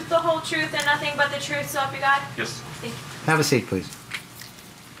the truth, the whole truth, and nothing but the truth, so help you God? Yes. Thank you. have a seat, please.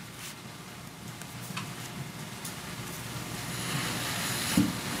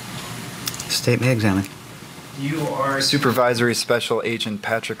 State may examine. You are Supervisory Special Agent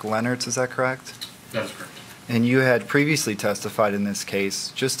Patrick Lennertz, is that correct? That is correct. And you had previously testified in this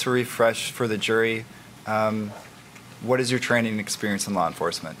case. Just to refresh for the jury, what is your training and experience in law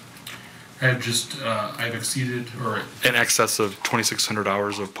enforcement? I've exceeded or in excess of 2,600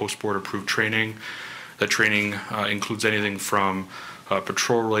 hours of post-board approved training. That training includes anything from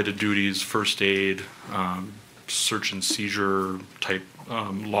patrol-related duties, first aid, search and seizure type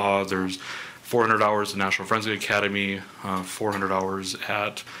law. There's 400 hours at the National Forensic Academy, 400 hours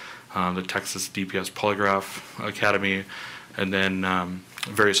at the Texas DPS Polygraph Academy, and then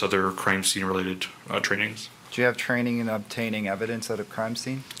various other crime scene related trainings. Do you have training in obtaining evidence at a crime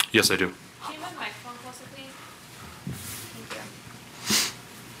scene? Yes, I do. Can you move the microphone closer, please? Thank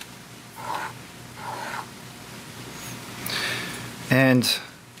you. And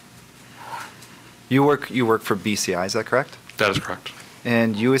you work for BCI, is that correct? That is correct.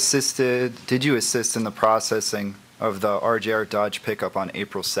 And did you assist in the processing of the RJR Dodge pickup on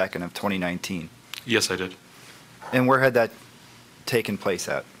April 2nd of 2019? Yes, I did. And where had that taken place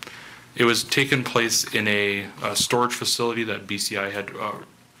at? It was taken place in a storage facility that BCI had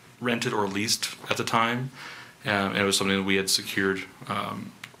rented or leased at the time, and it was something that we had secured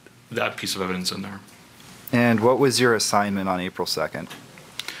that piece of evidence in there. And what was your assignment on April 2nd?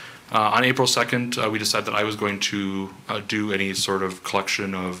 On April 2nd, we decided that I was going to do any sort of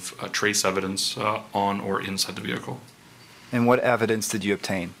collection of trace evidence on or inside the vehicle. And what evidence did you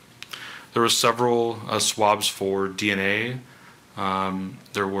obtain? There were several swabs for DNA.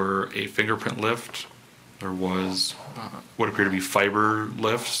 There were a fingerprint lift. There was what appeared to be fiber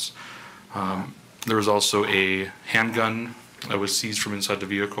lifts. There was also a handgun that was seized from inside the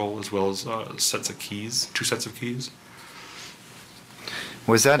vehicle, as well as two sets of keys.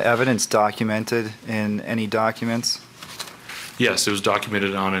 Was that evidence documented in any documents? Yes, it was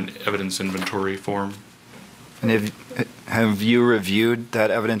documented on an evidence inventory form. And have you reviewed that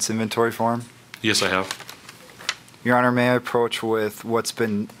evidence inventory form? Yes, I have. Your Honor, may I approach with what's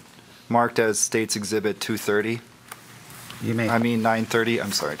been marked as State's Exhibit 230. You may. I mean 930.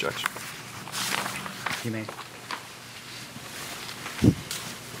 I'm sorry, Judge. You may.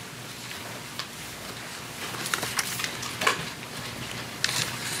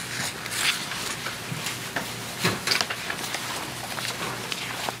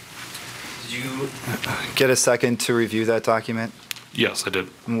 Did you get a second to review that document? Yes, I did.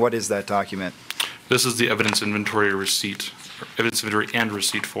 And what is that document? This is the evidence inventory receipt, evidence inventory and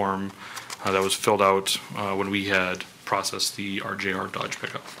receipt form that was filled out when we had processed the RJR Dodge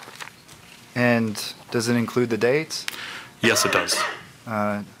pickup. And does it include the dates? Yes, it does.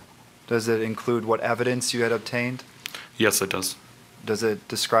 Does it include what evidence you had obtained? Yes, it does. Does it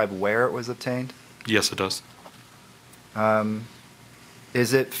describe where it was obtained? Yes, it does.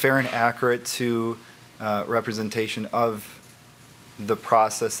 Is it fair and accurate to representation of the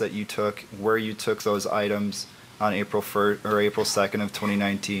process that you took, where you took those items on April 1st or April 2nd of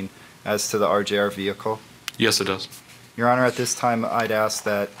 2019 as to the RJR vehicle? Yes, it does. Your Honor, at this time, I'd ask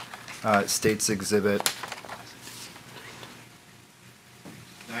that State's Exhibit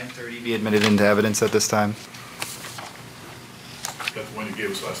 930 be admitted into evidence at this time. That's the one you gave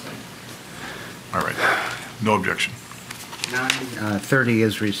us last night. All right. No objection. 930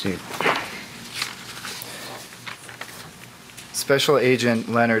 is received. Special Agent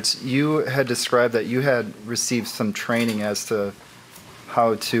Leonards, you had described that you had received some training as to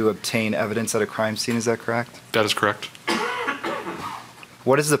how to obtain evidence at a crime scene. Is that correct? That is correct.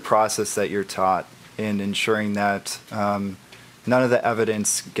 What is the process that you're taught in ensuring that none of the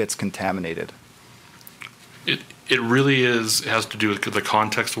evidence gets contaminated? It really has to do with the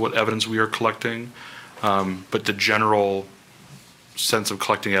context of what evidence we are collecting, but the general sense of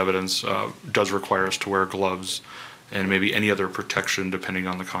collecting evidence does require us to wear gloves and maybe any other protection depending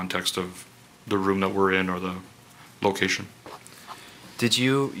on the context of the room that we're in or the location. Did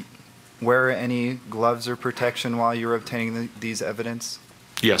you wear any gloves or protection while you were obtaining these evidence?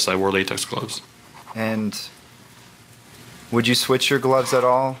 Yes, I wore latex gloves. And would you switch your gloves at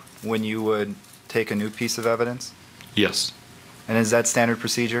all when you would take a new piece of evidence? Yes. And is that standard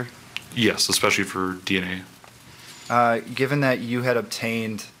procedure? Yes, especially for DNA. Given that you had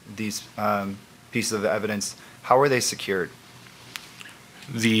obtained these pieces of evidence, how were they secured?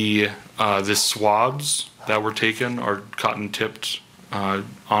 The swabs that were taken are cotton tipped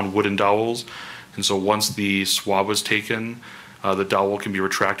on wooden dowels, and so once the swab was taken, the dowel can be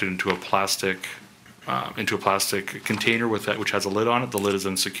retracted into a plastic container with that, which has a lid on it. The lid is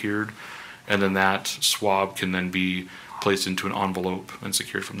then secured, and then that swab can then be placed into an envelope and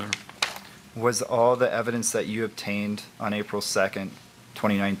secured from there. Was all the evidence that you obtained on April 2nd,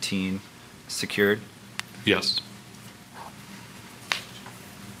 2019 secured? Yes.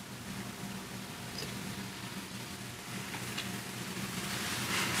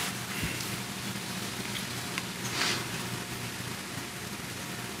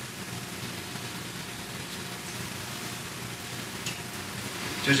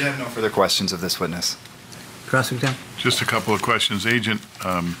 Judge, I have no further questions of this witness. Cross-exam? Just a couple of questions. Agent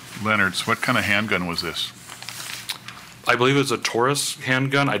Leonards, what kind of handgun was this? I believe it was a Taurus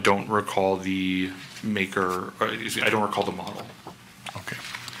handgun. I don't recall the maker, or I don't recall the model. Okay.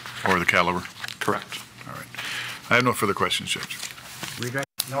 Or the caliber? Correct. All right. I have no further questions, Judge. Redirect?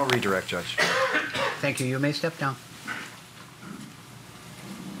 No redirect, Judge. Thank you. You may step down.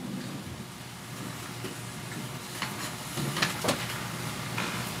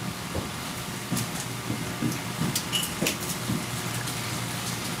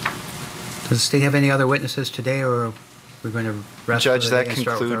 Does the state have any other witnesses today, or are we going to rest Judge, for the that day and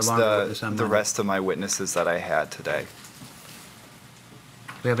start with our concludes longer witness on the Monday? rest of my witnesses that I had today.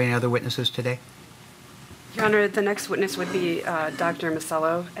 Do we have any other witnesses today? Your Honor, the next witness would be Dr.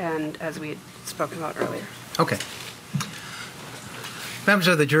 Masello, and as we had spoken about earlier. Okay. Members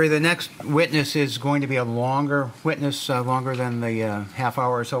of the jury, the next witness is going to be a longer witness, longer than the half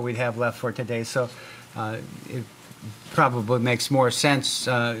hour or so we'd have left for today. So it probably makes more sense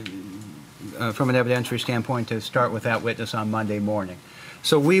from an evidentiary standpoint to start with that witness on Monday morning.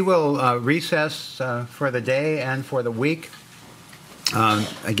 So we will recess for the day and for the week.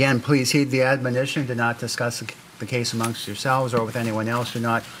 Again, please heed the admonition to not discuss the case amongst yourselves or with anyone else. Do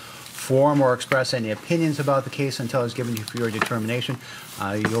not form or express any opinions about the case until it's given to you for your determination.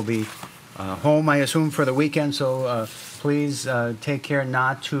 You'll be home, I assume, for the weekend, so please take care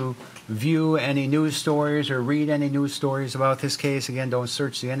not to view any news stories or read any news stories about this case. Again, don't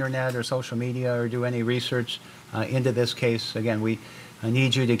search the internet or social media or do any research into this case. Again, we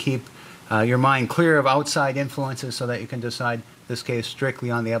need you to keep your mind clear of outside influences so that you can decide this case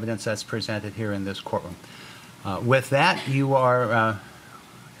strictly on the evidence that's presented here in this courtroom. With that, you are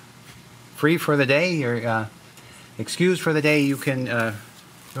free for the day. You're excused for the day. You can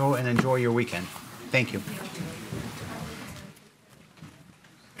go and enjoy your weekend. Thank you.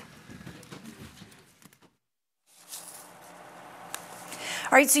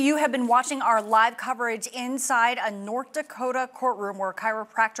 All right, so you have been watching our live coverage inside a North Dakota courtroom where a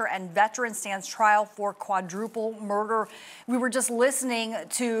chiropractor and veteran stands trial for quadruple murder. We were just listening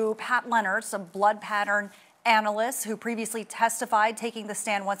to Pat Leonard, a blood pattern analyst who previously testified, taking the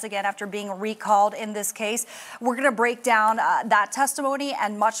stand once again after being recalled in this case. We're going to break down that testimony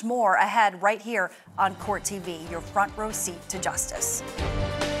and much more ahead right here on Court TV, your front row seat to justice.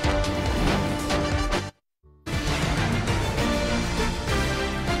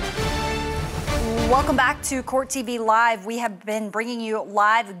 Welcome back to Court TV Live. We have been bringing you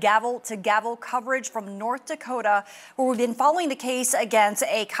live gavel-to-gavel coverage from North Dakota, where we've been following the case against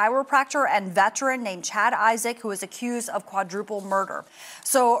a chiropractor and veteran named Chad Isaak, who is accused of quadruple murder.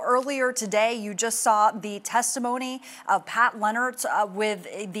 So earlier today, you just saw the testimony of Pat Leonard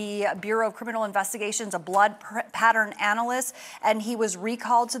with the Bureau of Criminal Investigations, a blood pattern analyst, and he was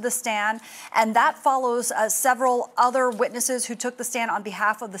recalled to the stand. And that follows several other witnesses who took the stand on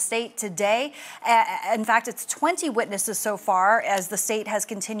behalf of the state today. In fact, it's 20 witnesses so far as the state has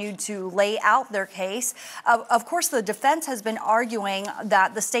continued to lay out their case. Of course, the defense has been arguing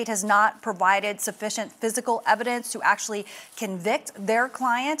that the state has not provided sufficient physical evidence to actually convict their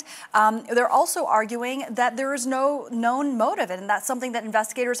client. They're also arguing that there is no known motive, and that's something that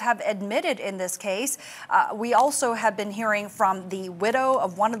investigators have admitted in this case. We also have been hearing from the widow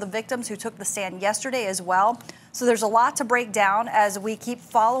of one of the victims who took the stand yesterday as well. So there's a lot to break down as we keep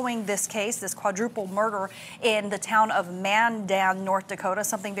following this case, this quadruple murder in the town of Mandan, North Dakota,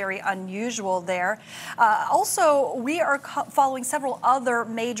 something very unusual there. Also, we are following several other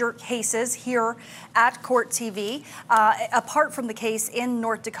major cases here at Court TV. Apart from the case in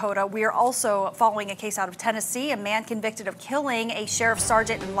North Dakota, we are also following a case out of Tennessee, a man convicted of killing a sheriff's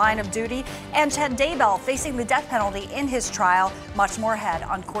sergeant in line of duty, and Chad Daybell facing the death penalty in his trial. Much more ahead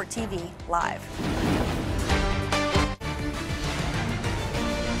on Court TV Live.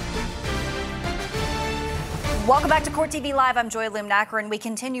 Welcome back to Court TV Live. I'm Joy Limnacker, and we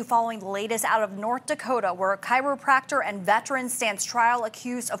continue following the latest out of North Dakota, where a chiropractor and veteran stands trial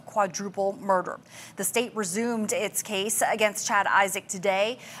accused of quadruple murder. The state resumed its case against Chad Isaak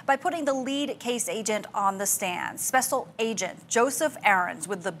today by putting the lead case agent on the stand. Special Agent Joseph Ahrens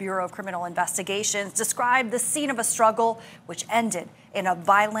with the Bureau of Criminal Investigations described the scene of a struggle which ended in a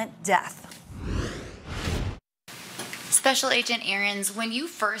violent death. Special Agent Ahrens, when you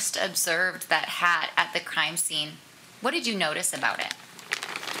first observed that hat at the crime scene, what did you notice about it?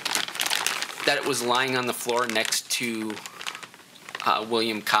 That it was lying on the floor next to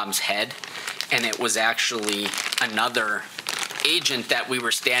William Cobb's head, and it was actually another agent that we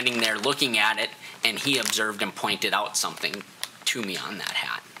were standing there looking at it, and he observed and pointed out something to me on that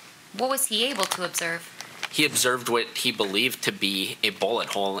hat. What was he able to observe? He observed what he believed to be a bullet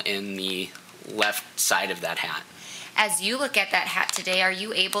hole in the left side of that hat. As you look at that hat today, are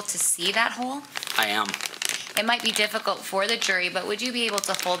you able to see that hole? I am. It might be difficult for the jury, but would you be able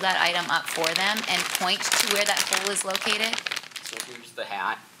to hold that item up for them and point to where that hole is located? So here's the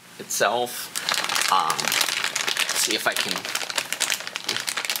hat itself. See if I can.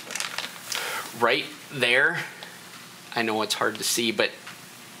 Right there, I know it's hard to see, but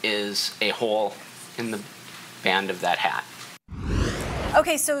is a hole in the band of that hat.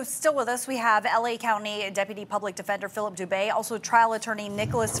 Okay, so still with us, we have LA County Deputy Public Defender Philip Dubé, also trial attorney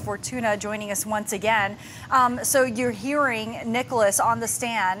Nicholas Fortuna joining us once again. So you're hearing Nicholas on the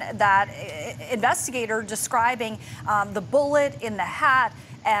stand, that investigator describing the bullet in the hat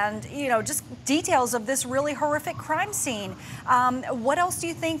and, you know, just details of this really horrific crime scene. What else do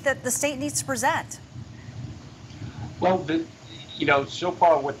you think that the state needs to present? Well, so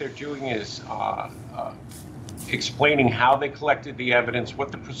far what they're doing is explaining how they collected the evidence,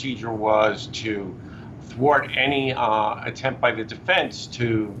 what the procedure was to thwart any attempt by the defense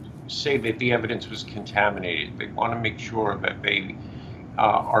to say that the evidence was contaminated. They want to make sure that they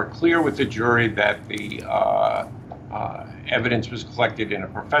are clear with the jury that the evidence was collected in a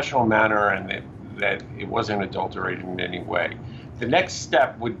professional manner and that it wasn't adulterated in any way. The next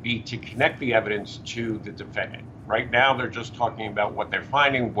step would be to connect the evidence to the defendant. Right now, they're just talking about what they're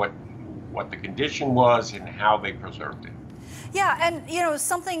finding, what the condition was, and how they preserved it. Yeah, and that's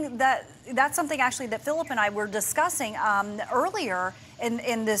something actually that Philip and I were discussing earlier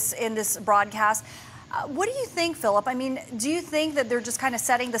in this broadcast. What do you think, Philip? I mean, do you think that they're just kind of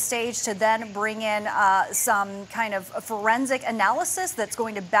setting the stage to then bring in some kind of a forensic analysis that's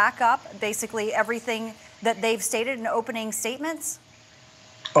going to back up basically everything that they've stated in opening statements?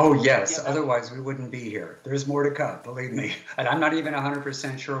 Oh, yes. Otherwise, we wouldn't be here. There's more to come, believe me. And I'm not even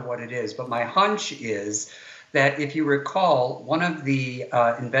 100% sure what it is. But my hunch is that if you recall, one of the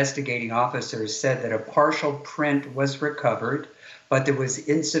investigating officers said that a partial print was recovered, but there was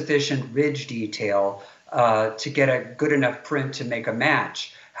insufficient ridge detail to get a good enough print to make a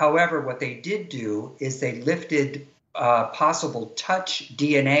match. However, what they did do is they lifted possible touch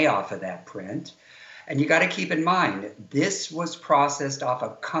DNA off of that print. And you got to keep in mind, this was processed off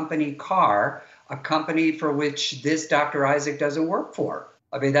a company car, a company for which this Dr. Isaac doesn't work for.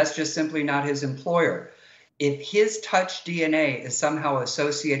 I mean, that's just simply not his employer. If his touch DNA is somehow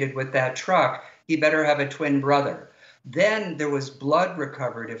associated with that truck, he better have a twin brother. Then there was blood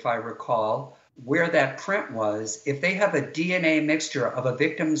recovered, if I recall, where that print was. If they have a DNA mixture of a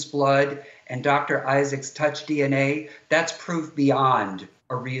victim's blood and Dr. Isaac's touch DNA, that's proof beyond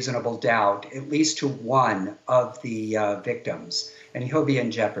a reasonable doubt, at least to one of the victims, and he'll be in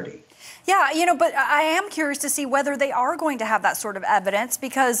jeopardy. Yeah, you know, but I am curious to see whether they are going to have that sort of evidence,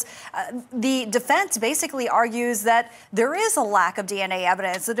 because the defense basically argues that there is a lack of DNA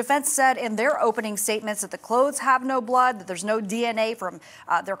evidence. The defense said in their opening statements that the clothes have no blood, that there's no DNA from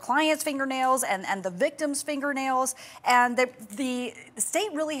their client's fingernails and the victim's fingernails, and the state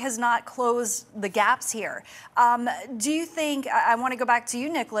really has not closed the gaps here. Do you think, I want to go back to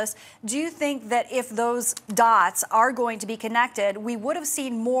you, Nicholas, do you think that if those dots are going to be connected, we would have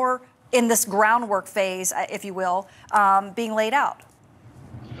seen more in this groundwork phase, if you will, being laid out?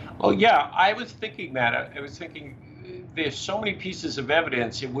 Well, yeah, I was thinking that. I was thinking there's so many pieces of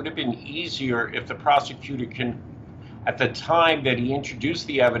evidence, it would have been easier if the prosecutor can, at the time that he introduced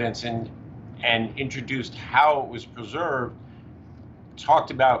the evidence and introduced how it was preserved,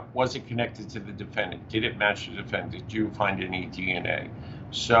 talked about, was it connected to the defendant? Did it match the defendant? Did you find any DNA?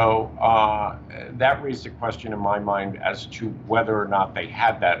 So that raised a question in my mind as to whether or not they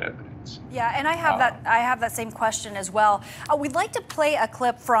had that evidence. Yeah, and I have that same question as well. We'd like to play a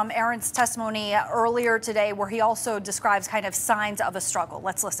clip from Aaron's testimony earlier today, where he also describes kind of signs of a struggle.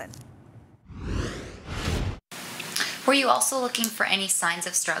 Let's listen. Were you also looking for any signs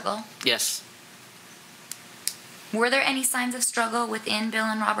of struggle? Yes. Were there any signs of struggle within Bill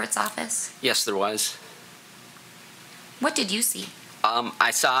and Robert's office? Yes, there was. What did you see?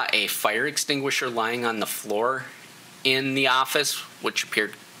 I saw a fire extinguisher lying on the floor in the office, which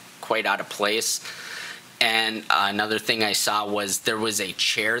appeared quite out of place. And another thing I saw was there was a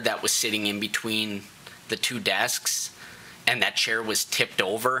chair that was sitting in between the two desks, and that chair was tipped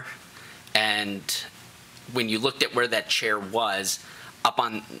over. And when you looked at where that chair was, up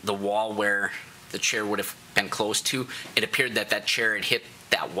on the wall where the chair would have been close to, it appeared that that chair had hit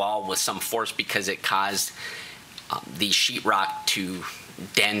that wall with some force, because it caused the sheetrock to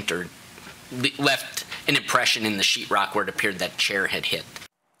dent or left an impression in the sheetrock where it appeared that chair had hit.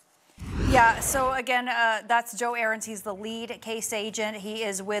 Yeah, so again, that's Joe Ahrens. He's the lead case agent. He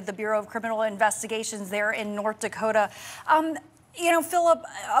is with the Bureau of Criminal Investigations there in North Dakota. You know, Philip,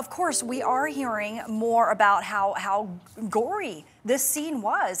 of course, we are hearing more about how gory this scene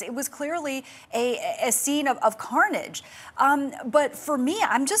was. It was clearly a scene of carnage. But for me,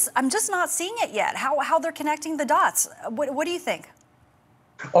 I'm just not seeing it yet. How they're connecting the dots. What do you think?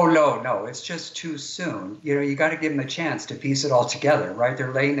 Oh, no, it's just too soon. You know, you got to give them a chance to piece it all together, right?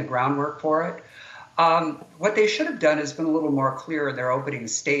 They're laying the groundwork for it. What they should have done is been a little more clear in their opening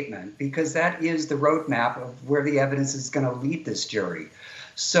statement, because that is the roadmap of where the evidence is going to lead this jury.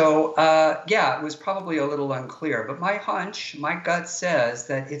 So, yeah, it was probably a little unclear, but my hunch, my gut says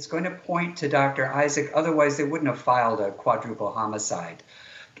that it's going to point to Dr. Isaac. Otherwise, they wouldn't have filed a quadruple homicide.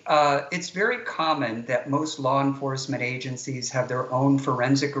 It's very common that most law enforcement agencies have their own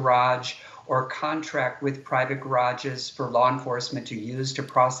forensic garage or contract with private garages for law enforcement to use to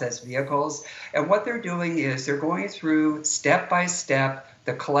process vehicles. And what they're doing is they're going through step by step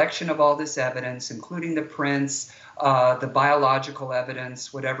the collection of all this evidence, including the prints, the biological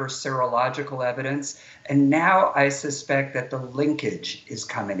evidence, whatever serological evidence. And now I suspect that the linkage is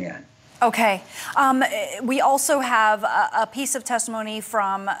coming in. Okay. We also have a piece of testimony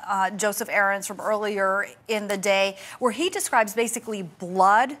from Joseph Ahrens from earlier in the day, where he describes basically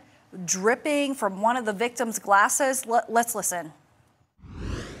blood dripping from one of the victim's glasses. Let's listen.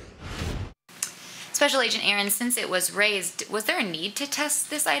 Special Agent Ahrens, since it was raised, was there a need to test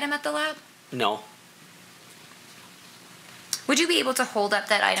this item at the lab? No. Would you be able to hold up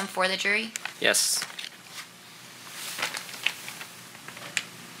that item for the jury? Yes.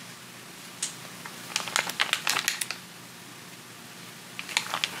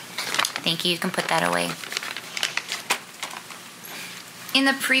 Thank you. You can put that away. In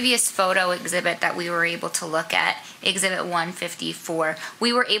the previous photo exhibit that we were able to look at, Exhibit 154,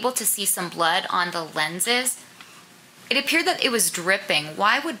 we were able to see some blood on the lenses. It appeared that it was dripping.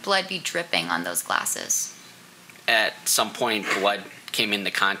 Why would blood be dripping on those glasses? At some point, blood came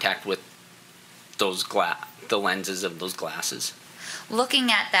into contact with the lenses of those glasses.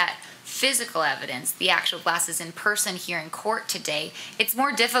 Looking at that physical evidence, the actual glasses in person here in court today, it's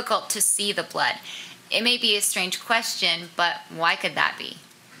more difficult to see the blood. It may be a strange question, but why could that be?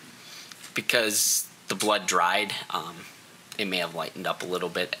 Because the blood dried. It may have lightened up a little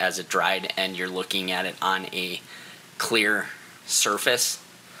bit as it dried, and you're looking at it on a clear surface,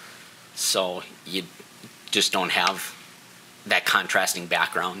 so you just don't have that contrasting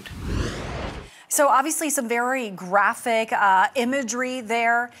background. So obviously some very graphic imagery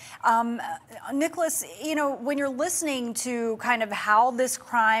there. Nicholas, you know, when you're listening to kind of how this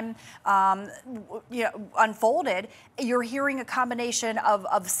crime unfolded, you're hearing a combination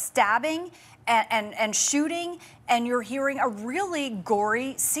of stabbing and shooting, and you're hearing a really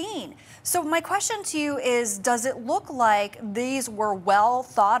gory scene. So my question to you is, does it look like these were well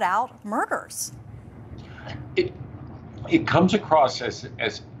thought out murders? It comes across as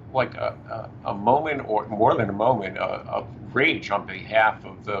like a moment, or more than a moment, of rage on behalf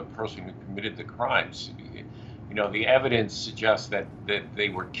of the person who committed the crimes. You know, the evidence suggests that they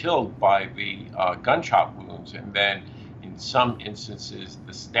were killed by the gunshot wounds, and then in some instances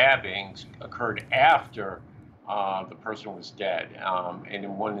the stabbings occurred after the person was dead. And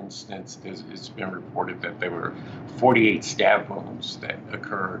in one instance, it's been reported that there were 48 stab wounds that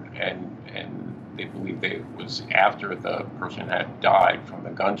occurred, and they believe it was after the person had died from the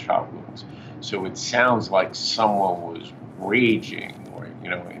gunshot wounds. So it sounds like someone was raging, or, you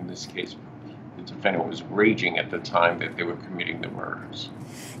know, in this case, the defendant was raging at the time that they were committing the murders.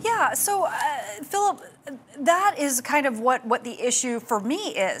 Yeah, so Philip, that is kind of what the issue for me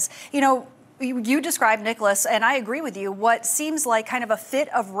is. You know, you described, Nicholas, and I agree with you, what seems like kind of a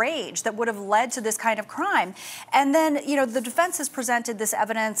fit of rage that would have led to this kind of crime. And then, you know, the defense has presented this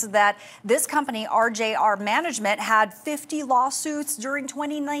evidence that this company, RJR Management, had 50 lawsuits during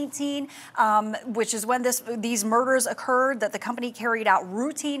 2019, which is when these murders occurred, that the company carried out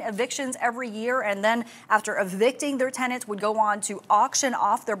routine evictions every year, and then after evicting their tenants would go on to auction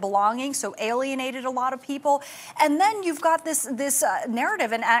off their belongings, so alienated a lot of people. And then you've got this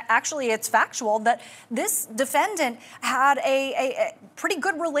narrative, and actually it's factual, that this defendant had a pretty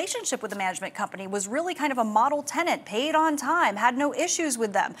good relationship with the management company, was really kind of a model tenant, paid on time, had no issues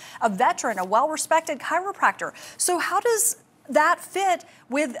with them, a veteran, a well-respected chiropractor. So how does that fit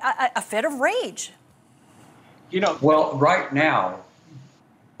with a fit of rage? You know, well, right now,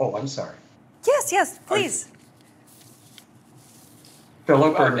 oh, I'm sorry. Yes, please.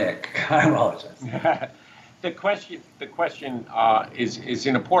 Philip or Nick? I apologize. The question is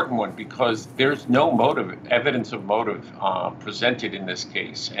an important one, because there's no evidence of motive presented in this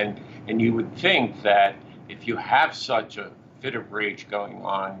case, and you would think that if you have such a fit of rage going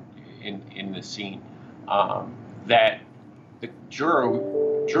on in the scene, that the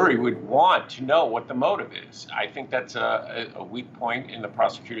jury would want to know what the motive is. I think that's a weak point in the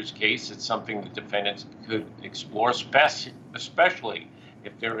prosecutor's case. It's something the defendants could explore, especially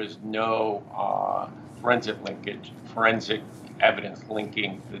if there is no forensic evidence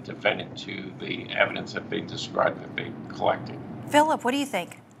linking the defendant to the evidence that they described that they collected. Philip, what do you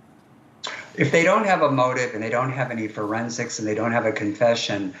think? If they don't have a motive and they don't have any forensics and they don't have a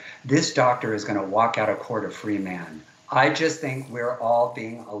confession, this doctor is going to walk out of court a free man. I just think we're all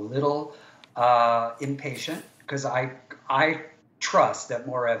being a little impatient, because I trust that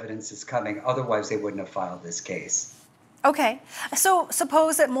more evidence is coming. Otherwise, they wouldn't have filed this case. Okay, so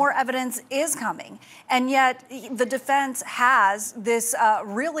suppose that more evidence is coming, and yet the defense has this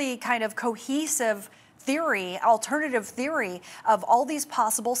really kind of cohesive theory, alternative theory of all these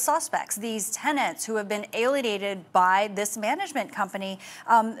possible suspects, these tenants who have been alienated by this management company.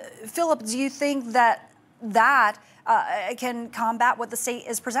 Philip, do you think that can combat what the state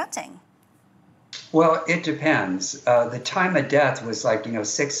is presenting? Well, it depends. The time of death was like,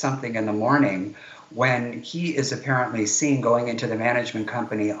 6-something in the morning, when he is apparently seen going into the management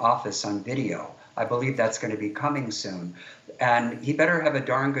company office on video. I believe that's going to be coming soon. And he better have a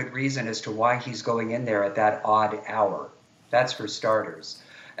darn good reason as to why he's going in there at that odd hour. That's for starters.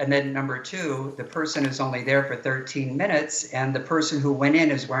 And then number two, the person is only there for 13 minutes, and the person who went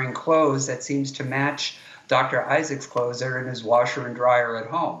in is wearing clothes that seems to match Dr. Isaac's clothes that are in his washer and dryer at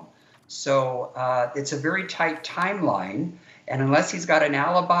home. So it's a very tight timeline. And unless he's got an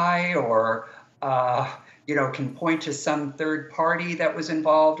alibi or can point to some third party that was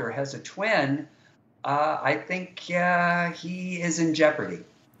involved or has a twin, I think he is in jeopardy.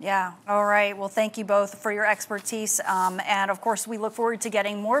 Yeah. All right. Well, thank you both for your expertise. And of course, we look forward to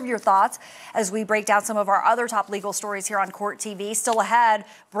getting more of your thoughts as we break down some of our other top legal stories here on Court TV. Still ahead,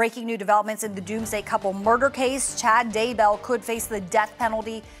 breaking new developments in the Doomsday Couple murder case. Chad Daybell could face the death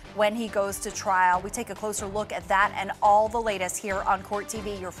penalty when he goes to trial. We take a closer look at that and all the latest here on Court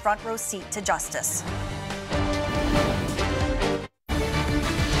TV, your front row seat to justice.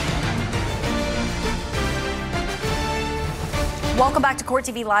 Welcome back to Court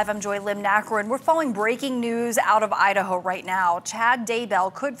TV Live. I'm Joy Lim-Nacker, and we're following breaking news out of Idaho right now. Chad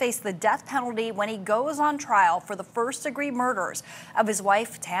Daybell could face the death penalty when he goes on trial for the first-degree murders of his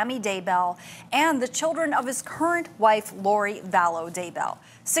wife, Tammy Daybell, and the children of his current wife, Lori Vallow Daybell.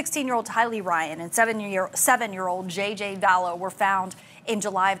 16-year-old Tylee Ryan and 7-year-old JJ Vallow were found in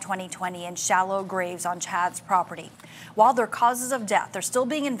July of 2020 in shallow graves on Chad's property. While their causes of death are still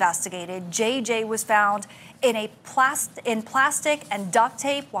being investigated, JJ was found in plastic and duct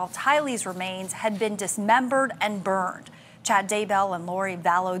tape, while Tylee's remains had been dismembered and burned. Chad Daybell and Lori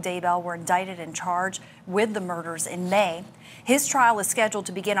Vallow Daybell were indicted and charged with the murders in May. His trial is scheduled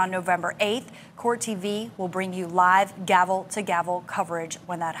to begin on November 8th. Court TV will bring you live gavel-to-gavel coverage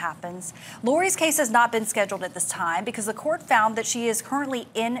when that happens. Lori's case has not been scheduled at this time because the court found that she is currently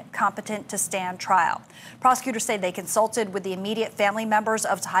incompetent to stand trial. Prosecutors say they consulted with the immediate family members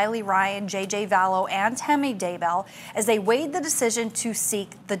of Tylee Ryan, JJ Vallow, and Tammy Daybell as they weighed the decision to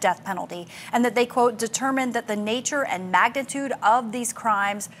seek the death penalty, and that they, quote, determined that the nature and magnitude of these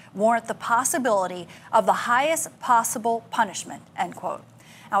crimes warrant the possibility of the highest possible punishment, end quote.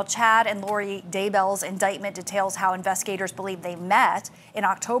 Now, Chad and Lori Daybell's indictment details how investigators believe they met in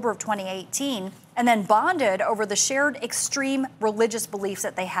October of 2018 and then bonded over the shared extreme religious beliefs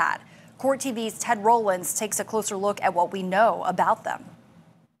that they had. Court TV's Ted Rowlands takes a closer look at what we know about them.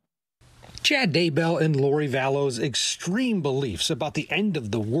 Chad Daybell and Lori Vallow's extreme beliefs about the end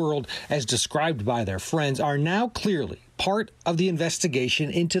of the world, as described by their friends, are now clearly part of the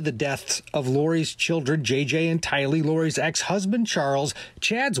investigation into the deaths of Lori's children, JJ and Tylee, Lori's ex-husband, Charles,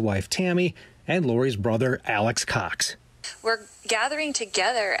 Chad's wife, Tammy, and Lori's brother, Alex Cox. We're gathering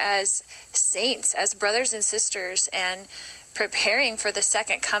together as saints, as brothers and sisters, and preparing for the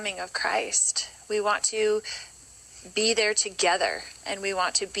second coming of Christ. We want to be there together, and we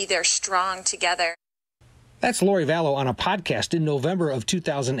want to be there strong together. That's Lori Vallow on a podcast in November of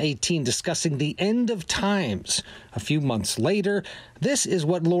 2018 discussing the end of times. A few months later, this is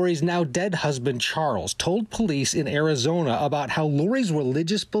what Lori's now dead husband Charles told police in Arizona about how Lori's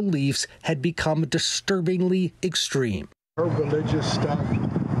religious beliefs had become disturbingly extreme. Her religious stuff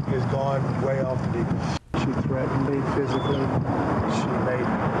has gone way off the deep end. She threatened me physically. She made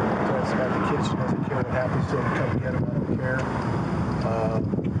threats about the kitchen. Doesn't care what happens to him. Come get him. I don't care.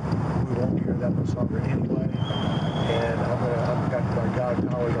 We won't hear that much longer anyway. And I've got my God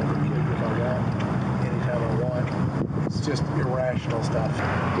powers. I can kill you if I want, anytime I want. It's just irrational stuff.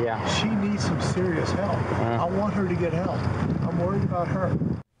 Yeah. She needs some serious help. I want her to get help. I'm worried about her.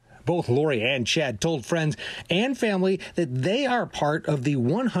 Both Lori and Chad told friends and family that they are part of the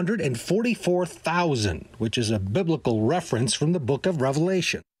 144,000, which is a biblical reference from the book of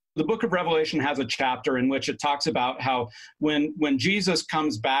Revelation. The book of Revelation has a chapter in which it talks about how when Jesus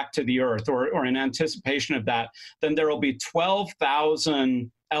comes back to the earth, or in anticipation of that, then there will be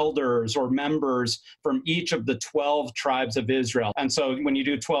 12,000 elders or members from each of the 12 tribes of Israel. And so when you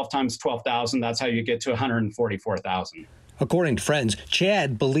do 12 times 12,000, that's how you get to 144,000. According to friends,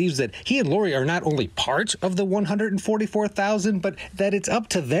 Chad believes that he and Lori are not only part of the 144,000, but that it's up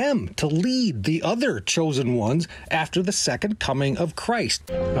to them to lead the other chosen ones after the second coming of Christ.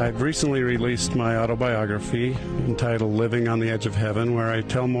 I've recently released my autobiography entitled Living on the Edge of Heaven, where I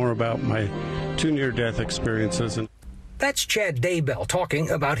tell more about my 2 near-death experiences. That's Chad Daybell talking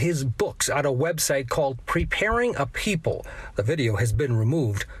about his books on a website called Preparing a People. The video has been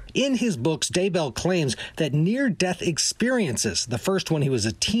removed. In his books, Daybell claims that near-death experiences, the first when he was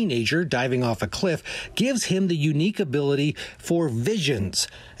a teenager diving off a cliff, gives him the unique ability for visions,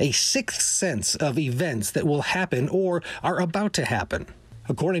 a sixth sense of events that will happen or are about to happen.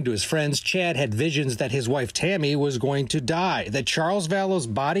 According to his friends, Chad had visions that his wife Tammy was going to die, that Charles Vallow's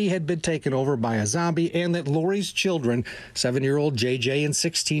body had been taken over by a zombie, and that Lori's children, 7-year-old JJ and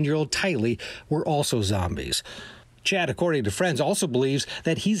 16-year-old Tylee, were also zombies. Chad, according to friends, also believes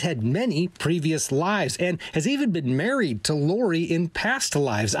that he's had many previous lives and has even been married to Lori in past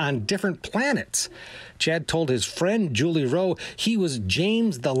lives on different planets. Chad told his friend Julie Rowe he was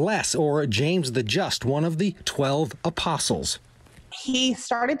James the Less, or James the Just, one of the 12 apostles. He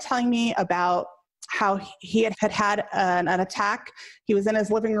started telling me about how he had an attack. He was in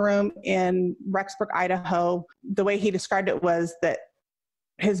his living room in Rexburg, Idaho. The way he described it was that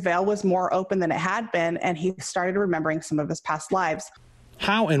his veil was more open than it had been, and he started remembering some of his past lives.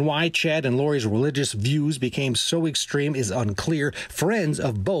 How and why Chad and Lori's religious views became so extreme is unclear. Friends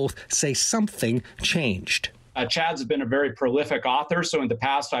of both say something changed. Chad's been a very prolific author, so in the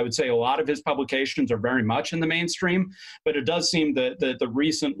past, I would say a lot of his publications are very much in the mainstream, but it does seem that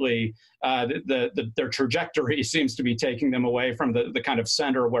recently, their trajectory seems to be taking them away from the kind of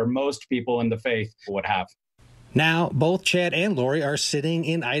center where most people in the faith would have. Now, both Chad and Lori are sitting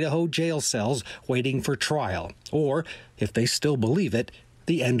in Idaho jail cells waiting for trial, or, if they still believe it,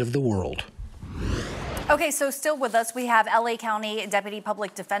 the end of the world. Okay, so still with us, we have LA County Deputy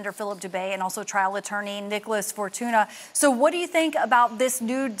Public Defender Philip Dubay and also trial attorney Nicholas Fortuna. So what do you think about this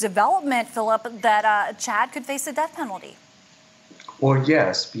new development, Philip, that Chad could face the death penalty? Well,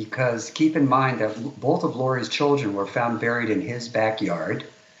 yes, because keep in mind that both of Lori's children were found buried in his backyard.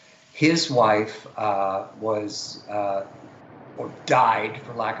 His wife died,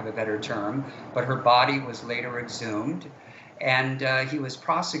 for lack of a better term, but her body was later exhumed. And he was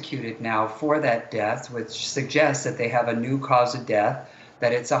prosecuted now for that death, which suggests that they have a new cause of death,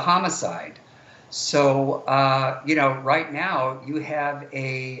 that it's a homicide. So, right now you have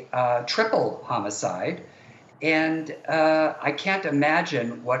a triple homicide. And I can't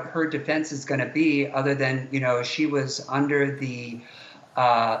imagine what her defense is going to be other than, she was under the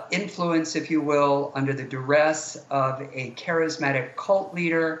influence, if you will, under the duress of a charismatic cult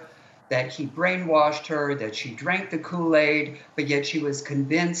leader, that he brainwashed her, that she drank the Kool-Aid, but yet she was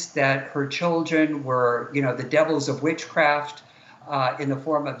convinced that her children were, the devils of witchcraft in the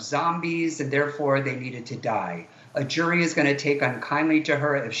form of zombies, and therefore they needed to die. A jury is going to take unkindly to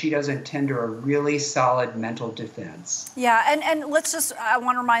her if she doesn't tender a really solid mental defense. Yeah, and let's just, I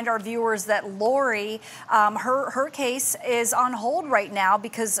want to remind our viewers that Lori, her case is on hold right now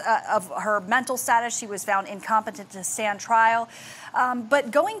because of her mental status. She was found incompetent to stand trial.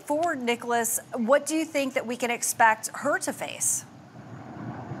 But going forward, Nicholas, what do you think that we can expect her to face?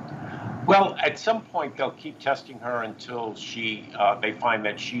 Well, at some point, they'll keep testing her until they find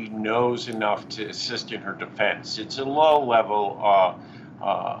that she knows enough to assist in her defense. It's a low level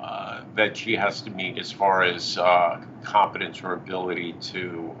that she has to meet as far as competence or ability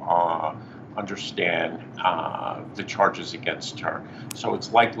to understand the charges against her. So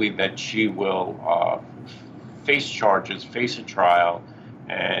it's likely that she will face charges, face a trial,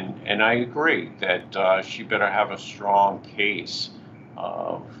 and I agree that she better have a strong case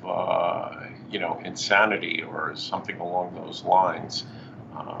of insanity or something along those lines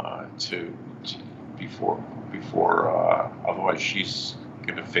before otherwise she's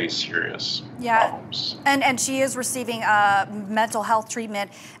going to face serious problems. And she is receiving mental health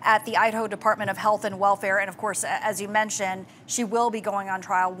treatment at the Idaho Department of Health and Welfare. And of course, as you mentioned, she will be going on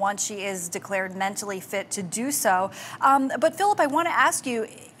trial once she is declared mentally fit to do so. But Philip, I want to ask you,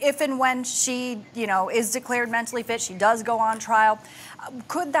 if and when she, is declared mentally fit, she does go on trial,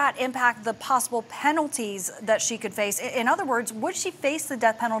 could that impact the possible penalties that she could face? In other words, would she face the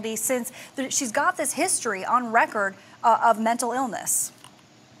death penalty since she's got this history on record of mental illness?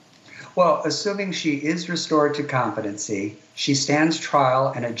 Well, assuming she is restored to competency, she stands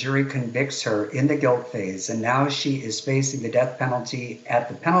trial and a jury convicts her in the guilt phase, and now she is facing the death penalty at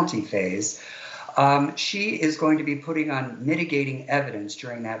the penalty phase. She is going to be putting on mitigating evidence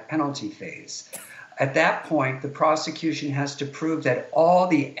during that penalty phase. At that point, the prosecution has to prove that all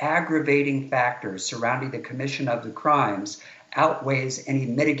the aggravating factors surrounding the commission of the crimes outweighs any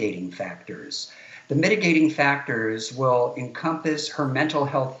mitigating factors. The mitigating factors will encompass her mental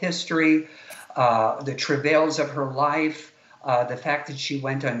health history, the travails of her life, the fact that she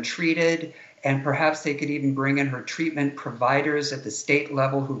went untreated, and perhaps they could even bring in her treatment providers at the state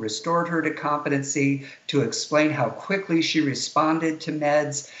level who restored her to competency to explain how quickly she responded to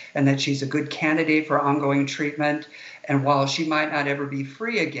meds and that she's a good candidate for ongoing treatment. And while she might not ever be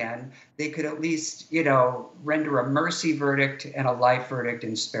free again, they could at least, render a mercy verdict and a life verdict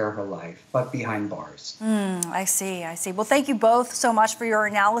and spare her life, but behind bars. I see. Well, thank you both so much for your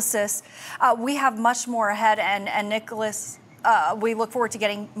analysis. We have much more ahead, and Nicholas, we look forward to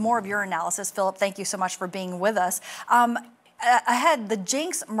getting more of your analysis. Philip, thank you so much for being with us. Ahead, the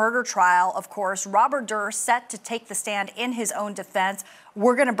Jenks murder trial, of course, Robert Durr set to take the stand in his own defense.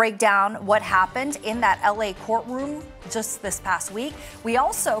 We're going to break down what happened in that LA courtroom just this past week. We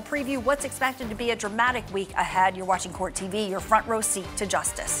also preview what's expected to be a dramatic week ahead. You're watching Court TV, your front row seat to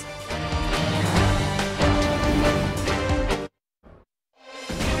justice.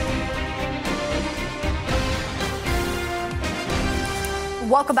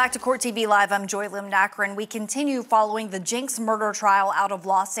 Welcome back to Court TV Live. I'm Joy Lim Nakrin. We continue following the Jinx murder trial out of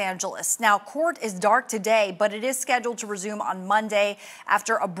Los Angeles. Now, court is dark today, but it is scheduled to resume on Monday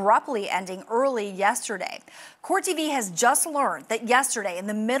after abruptly ending early yesterday. Court TV has just learned that yesterday, in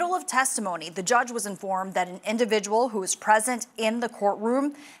the middle of testimony, the judge was informed that an individual who was present in the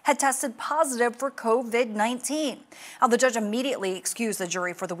courtroom had tested positive for COVID-19. Now, the judge immediately excused the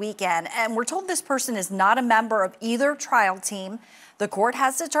jury for the weekend, and we're told this person is not a member of either trial team. The court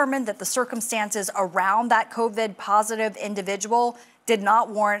has determined that the circumstances around that COVID positive individual did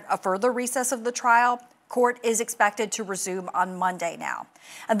not warrant a further recess of the trial. Court is expected to resume on Monday now.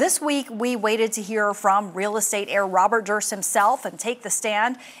 And this week, we waited to hear from real estate heir Robert Durst himself and take the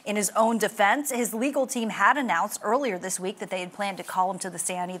stand in his own defense. His legal team had announced earlier this week that they had planned to call him to the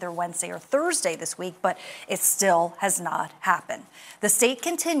stand either Wednesday or Thursday this week, but it still has not happened. The state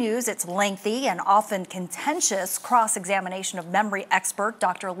continues its lengthy and often contentious cross-examination of memory expert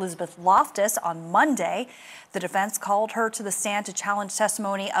Dr. Elizabeth Loftus on Monday. The defense called her to the stand to challenge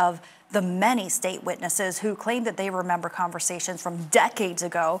testimony of the many state witnesses who claim that they remember conversations from decades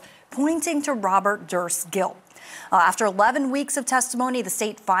ago, pointing to Robert Durst's guilt. After 11 weeks of testimony, the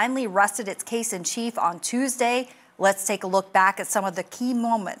state finally rested its case in chief on Tuesday. Let's take a look back at some of the key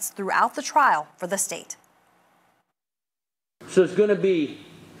moments throughout the trial for the state. So it's going to be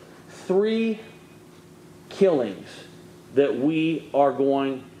 3 killings that we are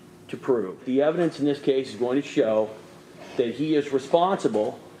going to prove. The evidence in this case is going to show that he is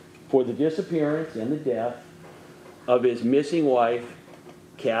responsible for the disappearance and the death of his missing wife,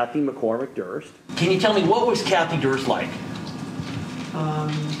 Kathy McCormick Durst. Can you tell me, what was Kathy Durst like?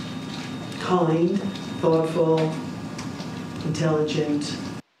 Kind, thoughtful, intelligent.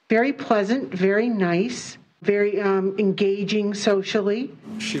 Very pleasant, very nice, very engaging socially.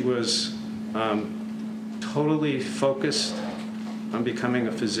 She was totally focused on becoming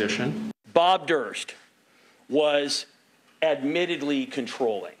a physician. Bob Durst was admittedly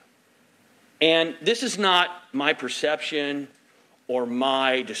controlling. And this is not my perception or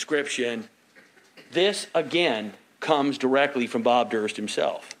my description. This, again, comes directly from Bob Durst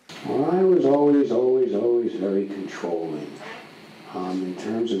himself. Well, I was always very controlling. In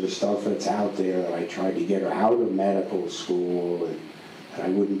terms of the stuff that's out there, that I tried to get her out of medical school, and I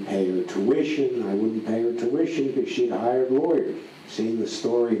wouldn't pay her tuition. I wouldn't pay her tuition because she'd hired lawyers. Seen the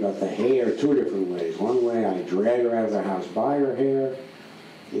story about the hair 2 different ways. One way I drag her out of the house by her hair.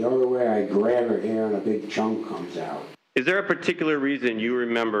 The other way I grab her hair and a big chunk comes out. Is there a particular reason you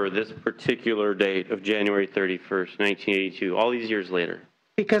remember this particular date of January 31st, 1982, all these years later?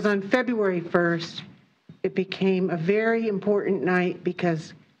 Because on February 1st, it became a very important night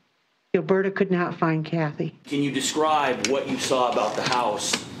because Gilberta could not find Kathy. Can you describe what you saw about the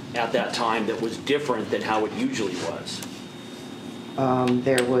house at that time that was different than how it usually was?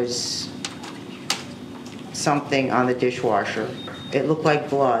 There was something on the dishwasher. It looked like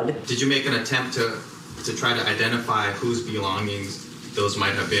blood. Did you make an attempt to try to identify whose belongings those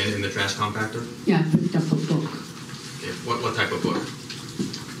might have been in the trash compactor? Yeah, I picked up a book. Okay. What type of book?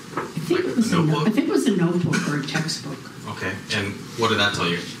 I think it was a notebook or a textbook. Okay, and what did that tell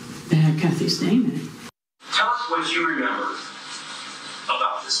you? It had Kathy's name in it. Tell us what you remember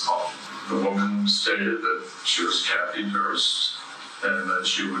about this call. The woman stated that she was Kathy Durst and that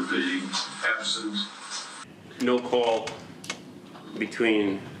she would be absent. No call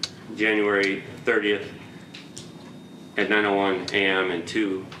between January 30th at 9:01 a.m. and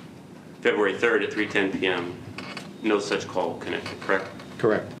February 3rd at 3:10 p.m. No such call connected, correct?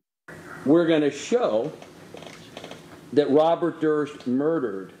 Correct. We're going to show that Robert Durst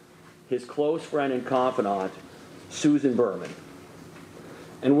murdered his close friend and confidant, Susan Berman.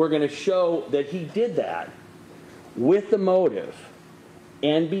 And we're going to show that he did that with the motive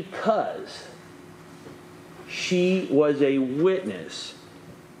and because she was a witness,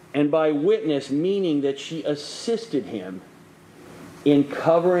 and by witness meaning that she assisted him in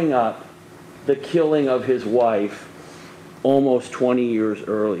covering up the killing of his wife almost 20 years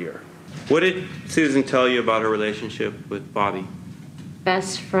earlier. What did Susan tell you about her relationship with Bobby?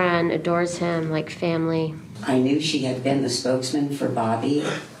 Best friend, adores him like family. I knew she had been the spokesman for Bobby.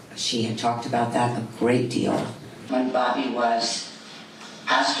 She had talked about that a great deal. When Bobby was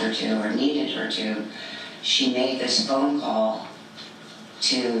asked her to or needed her to, she made this phone call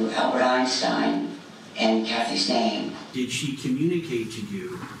to Albert Einstein in Kathy's name. Did she communicate to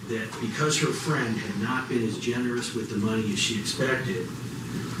you that because her friend had not been as generous with the money as she expected,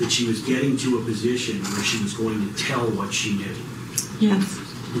 that she was getting to a position where she was going to tell what she knew? Yes.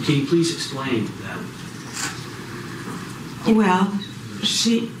 Well, can you please explain that? Well,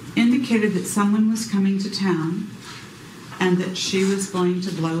 she indicated that someone was coming to town and that she was going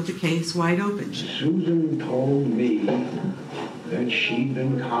to blow the case wide open. Susan told me that she'd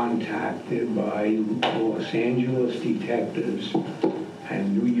been contacted by Los Angeles detectives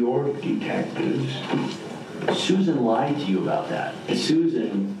and New York detectives. Susan lied to you about that.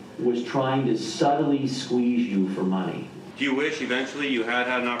 Susan was trying to subtly squeeze you for money. Do you wish eventually you had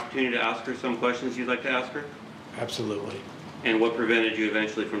an opportunity to ask her some questions you'd like to ask her? Absolutely. And what prevented you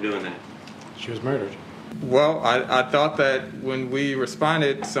eventually from doing that? She was murdered. Well, I thought that when we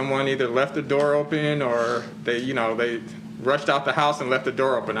responded, someone either left the door open or they rushed out the house and left the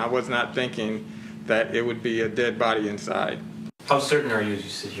door open. I was not thinking that it would be a dead body inside. How certain are you as you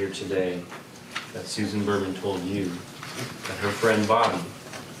sit here today that Susan Berman told you that her friend Bobby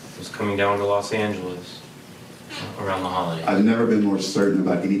was coming down to Los Angeles around the holidays? I've never been more certain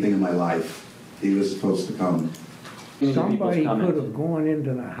about anything in my life. He was supposed to come. Somebody could have gone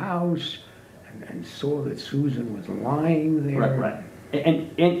into the house and saw that Susan was lying there. Right.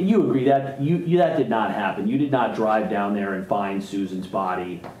 And you agree that that did not happen. You did not drive down there and find Susan's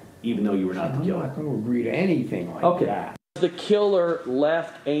body, even though you were not the killer. I'm not going to agree to anything like that. The killer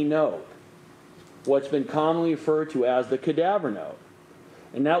left a note, what's been commonly referred to as the cadaver note,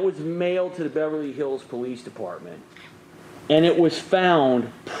 and that was mailed to the Beverly Hills Police Department, and it was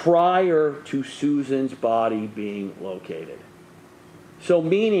found prior to Susan's body being located. So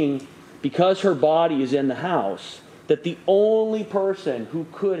meaning, because her body is in the house, that the only person who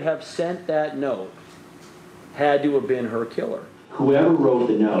could have sent that note had to have been her killer. Whoever wrote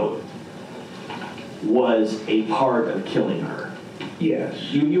the note was a part of killing her. Yes.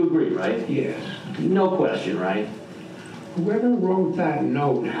 You agree, right? Yes. No question, right? Whoever wrote that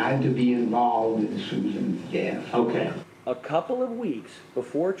note had to be involved in Susan's death. Okay. A couple of weeks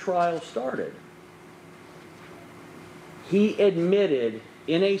before trial started, he admitted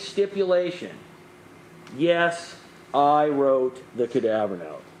in a stipulation, yes, I wrote the cadaver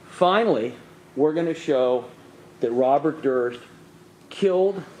note. Finally, we're going to show that Robert Durst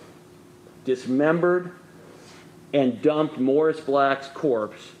killed, dismembered, and dumped Morris Black's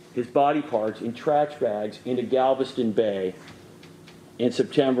corpse, his body parts, in trash bags into Galveston Bay in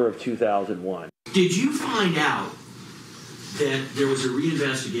September of 2001. Did you find out that there was a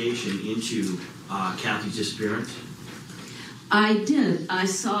reinvestigation into Kathy's disappearance? I did. I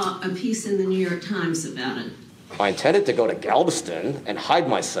saw a piece in the New York Times about it. I intended to go to Galveston and hide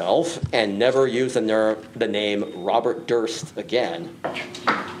myself and never use the name Robert Durst again.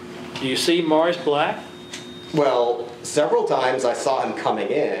 Do you see Morris Black? Well, several times I saw him coming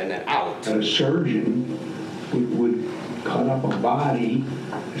in and out. A surgeon would cut up a body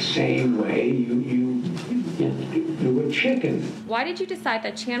the same way you do a chicken. Why did you decide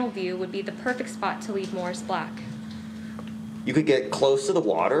that Channelview would be the perfect spot to leave Morris Black? You could get close to the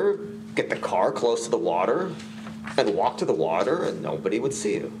water, get the car close to the water, and walk to the water, and nobody would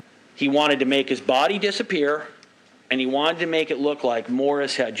see you. He wanted to make his body disappear, and he wanted to make it look like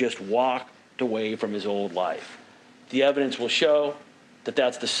Morris had just walked away from his old life. The evidence will show that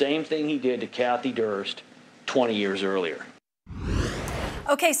that's the same thing he did to Kathy Durst 20 years earlier.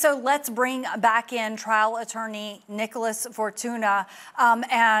 Okay, so let's bring back in trial attorney Nicholas Fortuna,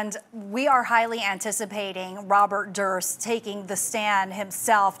 and we are highly anticipating Robert Durst taking the stand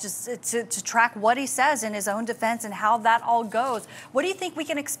himself just to track what he says in his own defense and how that all goes. What do you think we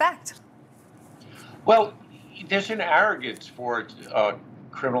can expect? Well, there's an arrogance for a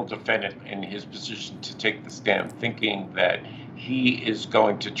criminal defendant in his position to take the stand, thinking that he is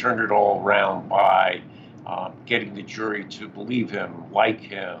going to turn it all around by getting the jury to believe him, like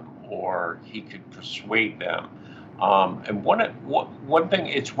him, or he could persuade them. And one thing,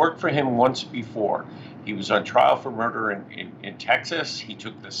 it's worked for him once before. He was on trial for murder in Texas. He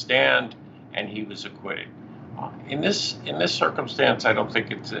took the stand, and he was acquitted. In this circumstance, I don't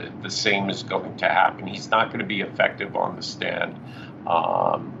think it's the same is going to happen. He's not going to be effective on the stand.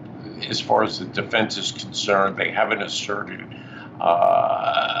 As far as the defense is concerned, they haven't asserted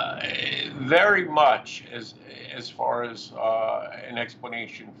very much as far as an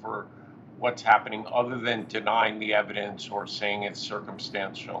explanation for what's happening other than denying the evidence or saying it's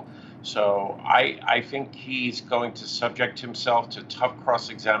circumstantial. So I think he's going to subject himself to tough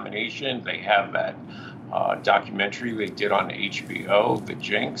cross-examination. They have that documentary they did on HBO, The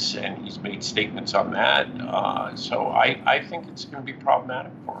Jinx, and he's made statements on that. So I think it's going to be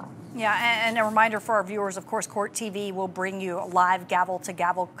problematic for him. Yeah, and a reminder for our viewers, of course, Court TV will bring you live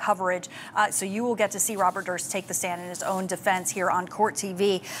gavel-to-gavel coverage, so you will get to see Robert Durst take the stand in his own defense here on Court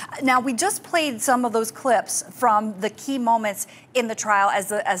TV. Now, we just played some of those clips from the key moments in the trial as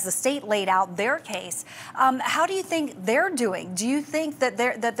the state laid out their case. How do you think they're doing? Do you think that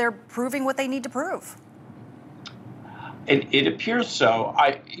they're proving what they need to prove? It appears so.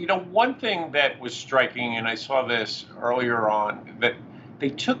 One thing that was striking, and I saw this earlier on, that they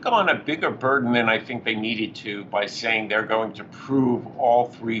took on a bigger burden than I think they needed to by saying they're going to prove all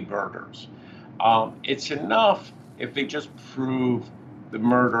 3 murders. It's enough if they just prove the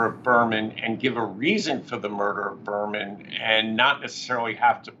murder of Berman and give a reason for the murder of Berman and not necessarily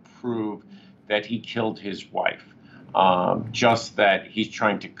have to prove that he killed his wife. Just that he's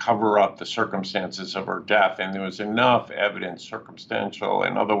trying to cover up the circumstances of her death. And there was enough evidence, circumstantial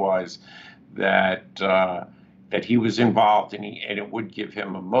and otherwise, that he was involved and it would give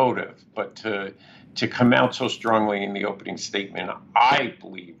him a motive. But to come out so strongly in the opening statement, I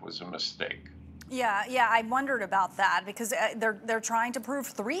believe was a mistake. Yeah, I wondered about that because they're trying to prove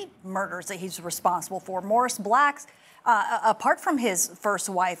 3 murders that he's responsible for. Morris Black's, apart from his first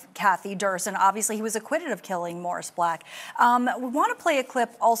wife, Kathy Durst, and obviously he was acquitted of killing Morris Black. We want to play a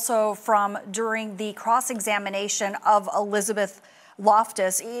clip also from during the cross-examination of Elizabeth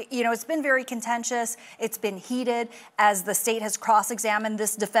Loftus. It's been very contentious. It's been heated as the state has cross-examined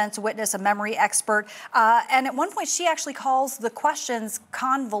this defense witness, a memory expert. And at one point, she actually calls the questions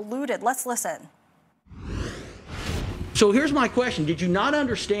convoluted. Let's listen. So here's my question. Did you not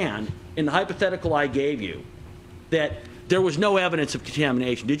understand in the hypothetical I gave you that there was no evidence of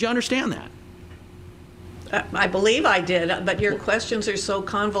contamination? Did you understand that? I believe I did, but your questions are so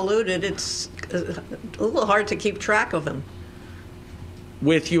convoluted, it's a little hard to keep track of them.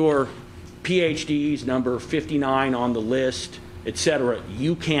 With your PhDs, number 59 on the list, et cetera,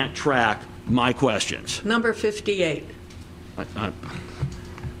 you can't track my questions. Number 58.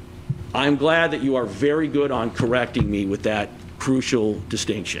 I'm glad that you are very good on correcting me with that crucial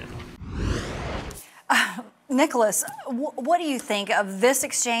distinction. Nicholas, what do you think of this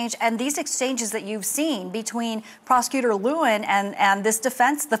exchange and these exchanges that you've seen between Prosecutor Lewin and this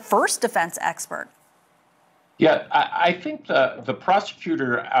defense, the first defense expert? Yeah, I think the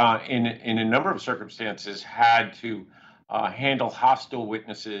prosecutor in a number of circumstances had to handle hostile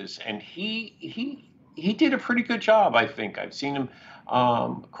witnesses, and he did a pretty good job, I think. I've seen him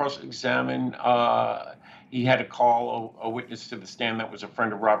cross-examine. He had to call a witness to the stand that was a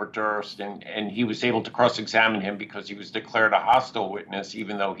friend of Robert Durst, and he was able to cross-examine him because he was declared a hostile witness,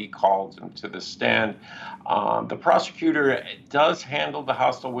 even though he called him to the stand. The prosecutor does handle the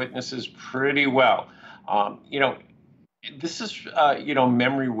hostile witnesses pretty well. This is,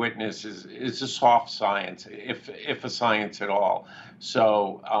 memory witness is a soft science, if a science at all.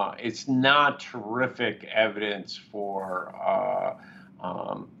 So it's not terrific evidence for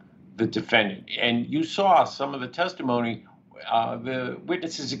the defendant. And you saw some of the testimony, the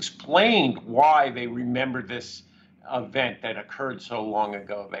witnesses explained why they remembered this event that occurred so long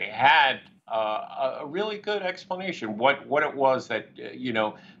ago. They had a really good explanation what it was that,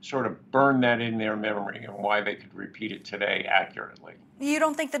 sort of burned that in their memory and why they could repeat it today accurately. You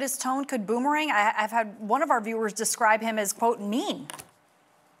don't think that his tone could boomerang? I've had one of our viewers describe him as, quote, mean.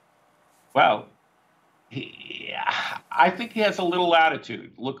 Well, I think he has a little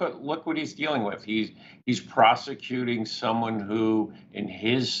attitude. Look what he's dealing with. He's prosecuting someone who, in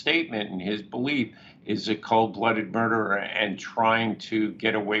his statement, in his belief, is a cold-blooded murderer and trying to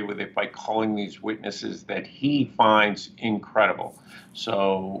get away with it by calling these witnesses that he finds incredible.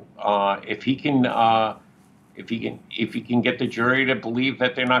 So if he can get the jury to believe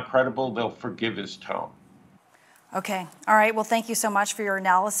that they're not credible, they'll forgive his tone. Okay. All right. Well, thank you so much for your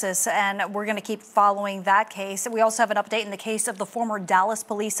analysis, and we're going to keep following that case. We also have an update in the case of the former Dallas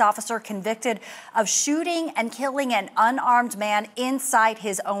police officer convicted of shooting and killing an unarmed man inside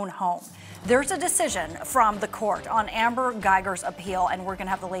his own home. There's a decision from the court on Amber Guyger's appeal, and we're going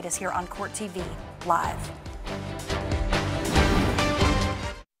to have the latest here on Court TV Live.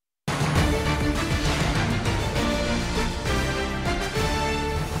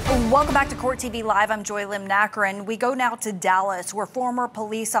 Welcome back to Court TV Live. I'm Joy Lim Nakarin. We go now to Dallas, where former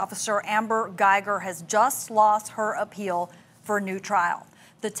police officer Amber Guyger has just lost her appeal for a new trial.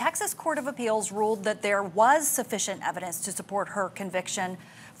 The Texas Court of Appeals ruled that there was sufficient evidence to support her conviction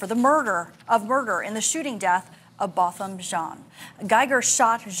for the murder in the shooting death of Botham Jean. Guyger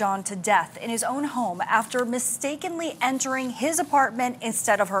shot Jean to death in his own home after mistakenly entering his apartment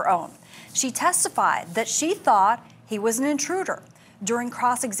instead of her own. She testified that she thought he was an intruder. During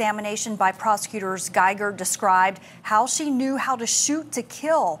cross-examination by prosecutors, Guyger described how she knew how to shoot to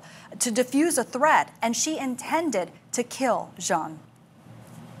kill, to defuse a threat, and she intended to kill Jean.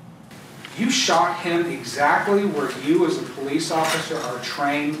 You shot him exactly where you as a police officer are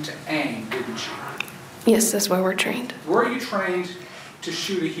trained to aim, didn't you? Yes, that's where we're trained. Where are you trained to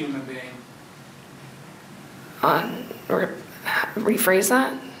shoot a human being? Rephrase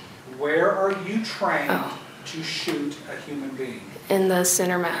that? Where are you trained to shoot a human being? In the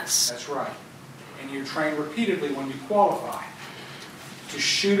center mass. That's right. And you're trained repeatedly when you qualify to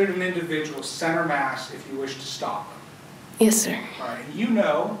shoot at an individual center mass if you wish to stop them. Yes, sir. All right, and you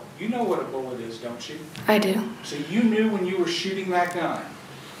know what a bullet is, don't you? I do. So you knew when you were shooting that gun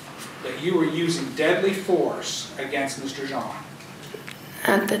that you were using deadly force against Mr. Jean.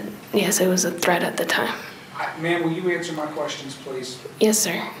 Yes, it was a threat at the time. Ma'am, will you answer my questions, please? Yes,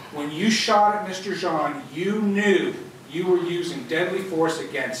 sir. When you shot at Mr. Jean, you knew you were using deadly force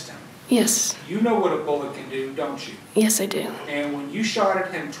against him. Yes. You know what a bullet can do, don't you? Yes, I do. And when you shot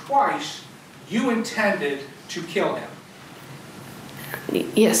at him twice, you intended to kill him.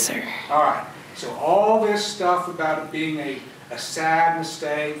 Yes, sir. All right. So all this stuff about it being a sad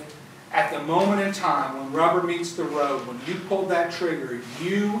mistake, at the moment in time when rubber meets the road, when you pulled that trigger,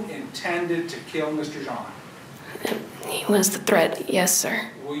 you intended to kill Mr. Jean. He was the threat, yes, sir.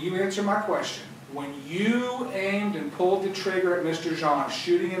 Will you answer my question? When you aimed and pulled the trigger at Mr. Jean,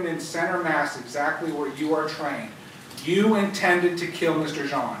 shooting him in center mass exactly where you are trained, you intended to kill Mr.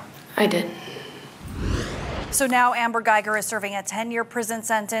 Jean. I did. So now Amber Geiger is serving a 10-year prison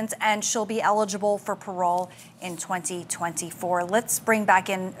sentence, and she'll be eligible for parole in 2024. Let's bring back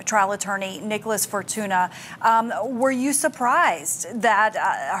in trial attorney Nicholas Fortuna. Were you surprised that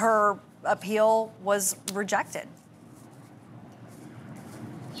her appeal was rejected?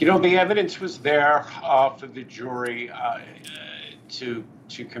 You know, the evidence was there for the jury to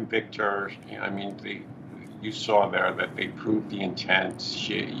convict her. I mean, you saw there that they proved the intent.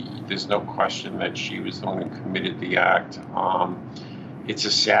 There's no question that she was the one who committed the act. It's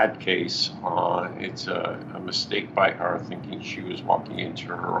a sad case. It's a mistake by her thinking she was walking into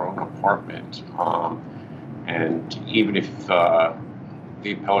her own apartment. And even if the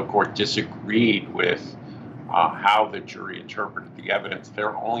appellate court disagreed with how the jury interpreted the evidence,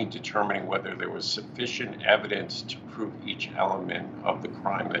 they're only determining whether there was sufficient evidence to prove each element of the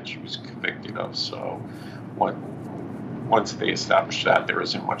crime that she was convicted of. So once they establish that, there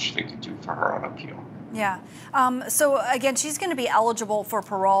isn't much they could do for her on appeal. Yeah. So again, she's going to be eligible for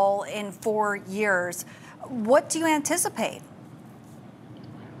parole in 4 years. What do you anticipate?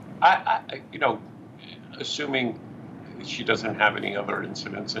 You know, assuming she doesn't have any other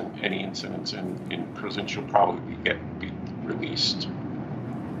incidents and any incidents in prison, she'll probably be released.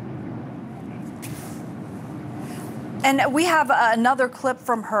 And we have another clip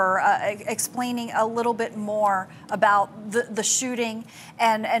from her explaining a little bit more about the shooting,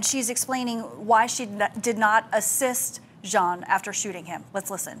 and she's explaining why she did not assist Jean after shooting him.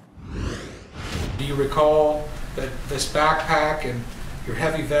 Let's listen. Do you recall that this backpack and your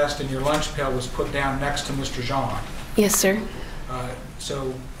heavy vest and your lunch pail was put down next to Mr. Jean? Yes, sir.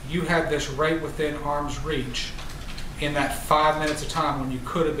 So you had this right within arm's reach in that 5 minutes of time when you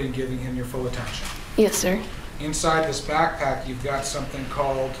could have been giving him your full attention. Yes, sir. Inside this backpack, you've got something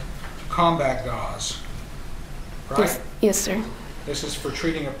called combat gauze, right? Yes, sir. This is for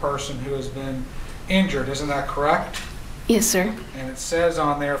treating a person who has been injured, isn't that correct? Yes, sir. And it says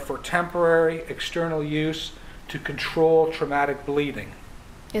on there, for temporary external use to control traumatic bleeding.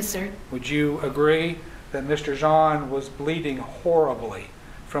 Yes, sir. Would you agree that Mr. Jean was bleeding horribly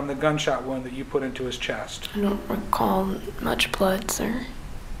from the gunshot wound that you put into his chest? I don't recall much blood, sir.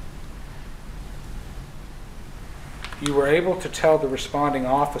 You were able to tell the responding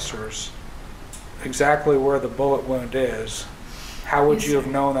officers exactly where the bullet wound is. How would you have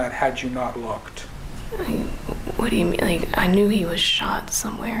known that had you not looked? What do you mean? Like, I knew he was shot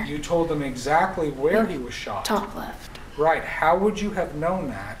somewhere. You told them exactly where he was shot. Top left. Right. How would you have known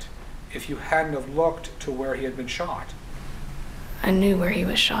that if you hadn't have looked to where he had been shot? I knew where he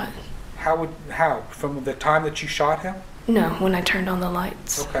was shot. How? From the time that you shot him? No, when I turned on the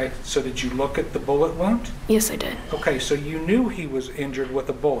lights. Okay, so did you look at the bullet wound? Yes, I did. Okay, so you knew he was injured with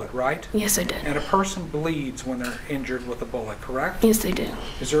a bullet, right? Yes, I did. And a person bleeds when they're injured with a bullet, correct? Yes, they do.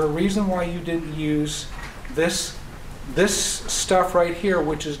 Is there a reason why you didn't use this stuff right here,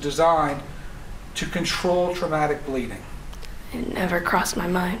 which is designed to control traumatic bleeding? It never crossed my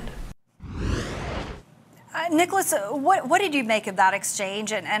mind. Nicholas, what did you make of that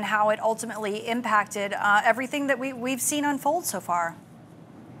exchange and how it ultimately impacted everything that we've seen unfold so far?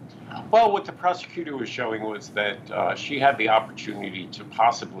 Well, what the prosecutor was showing was that she had the opportunity to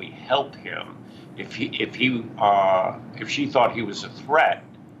possibly help him if she thought he was a threat.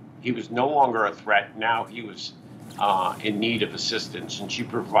 He was no longer a threat. Now he was in need of assistance, and she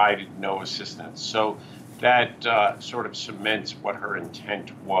provided no assistance. So that sort of cements what her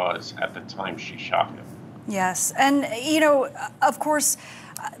intent was at the time she shot him. Yes, and you know, of course,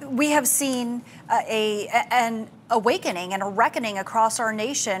 we have seen an awakening and a reckoning across our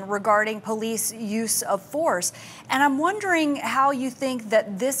nation regarding police use of force. And I'm wondering how you think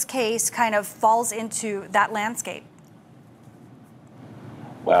that this case kind of falls into that landscape.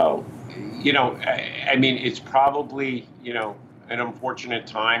 Well, you know, I mean, it's probably, you know, an unfortunate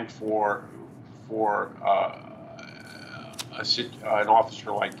time for an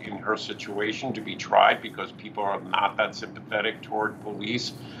officer like in her situation to be tried, because people are not that sympathetic toward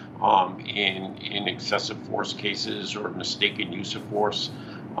police in excessive force cases or mistaken use of force.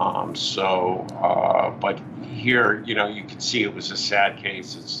 But here, you know, you can see it was a sad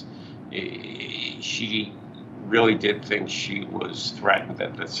case. She really did think she was threatened,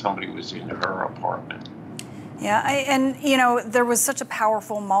 that somebody was in her apartment. Yeah, and you know, there was such a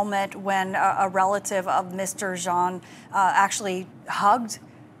powerful moment when a relative of Mr. Jean actually hugged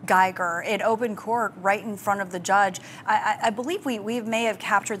Geiger in open court right in front of the judge. I believe we may have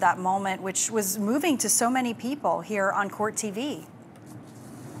captured that moment, which was moving to so many people here on Court TV.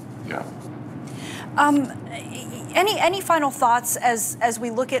 Yeah. Any final thoughts as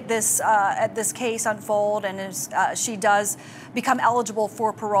we look at this case unfold, and as she does become eligible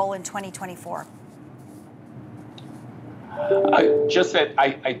for parole in 2024? Just that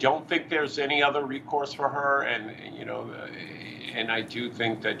I don't think there's any other recourse for her, and you know, and I do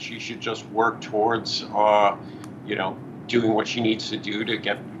think that she should just work towards, you know, doing what she needs to do to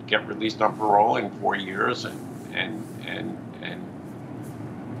get released on parole in 4 years, and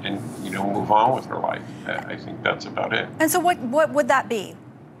you know, move on with her life. I think that's about it. And so, what would that be?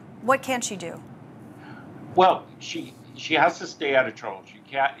 What can she do? Well, she has to stay out of trouble.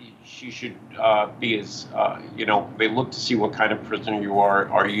 She should be as, you know, they look to see what kind of prisoner you are.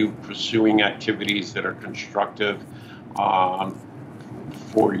 Are you pursuing activities that are constructive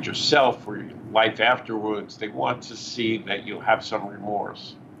for yourself, for your life afterwards? They want to see that you have some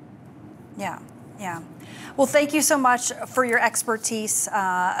remorse. Yeah, yeah. Well, thank you so much for your expertise,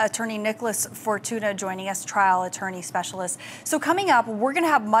 Attorney Nicholas Fortuna, joining us, trial attorney specialist. So coming up, we're going to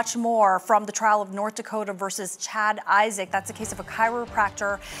have much more from the trial of North Dakota versus Chad Isaak. That's a case of a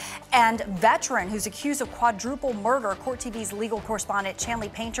chiropractor and veteran who's accused of quadruple murder. Court TV's legal correspondent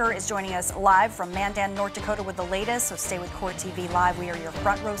Chanley Painter is joining us live from Mandan, North Dakota with the latest. So stay with Court TV Live. We are your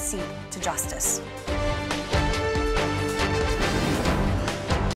front row seat to justice.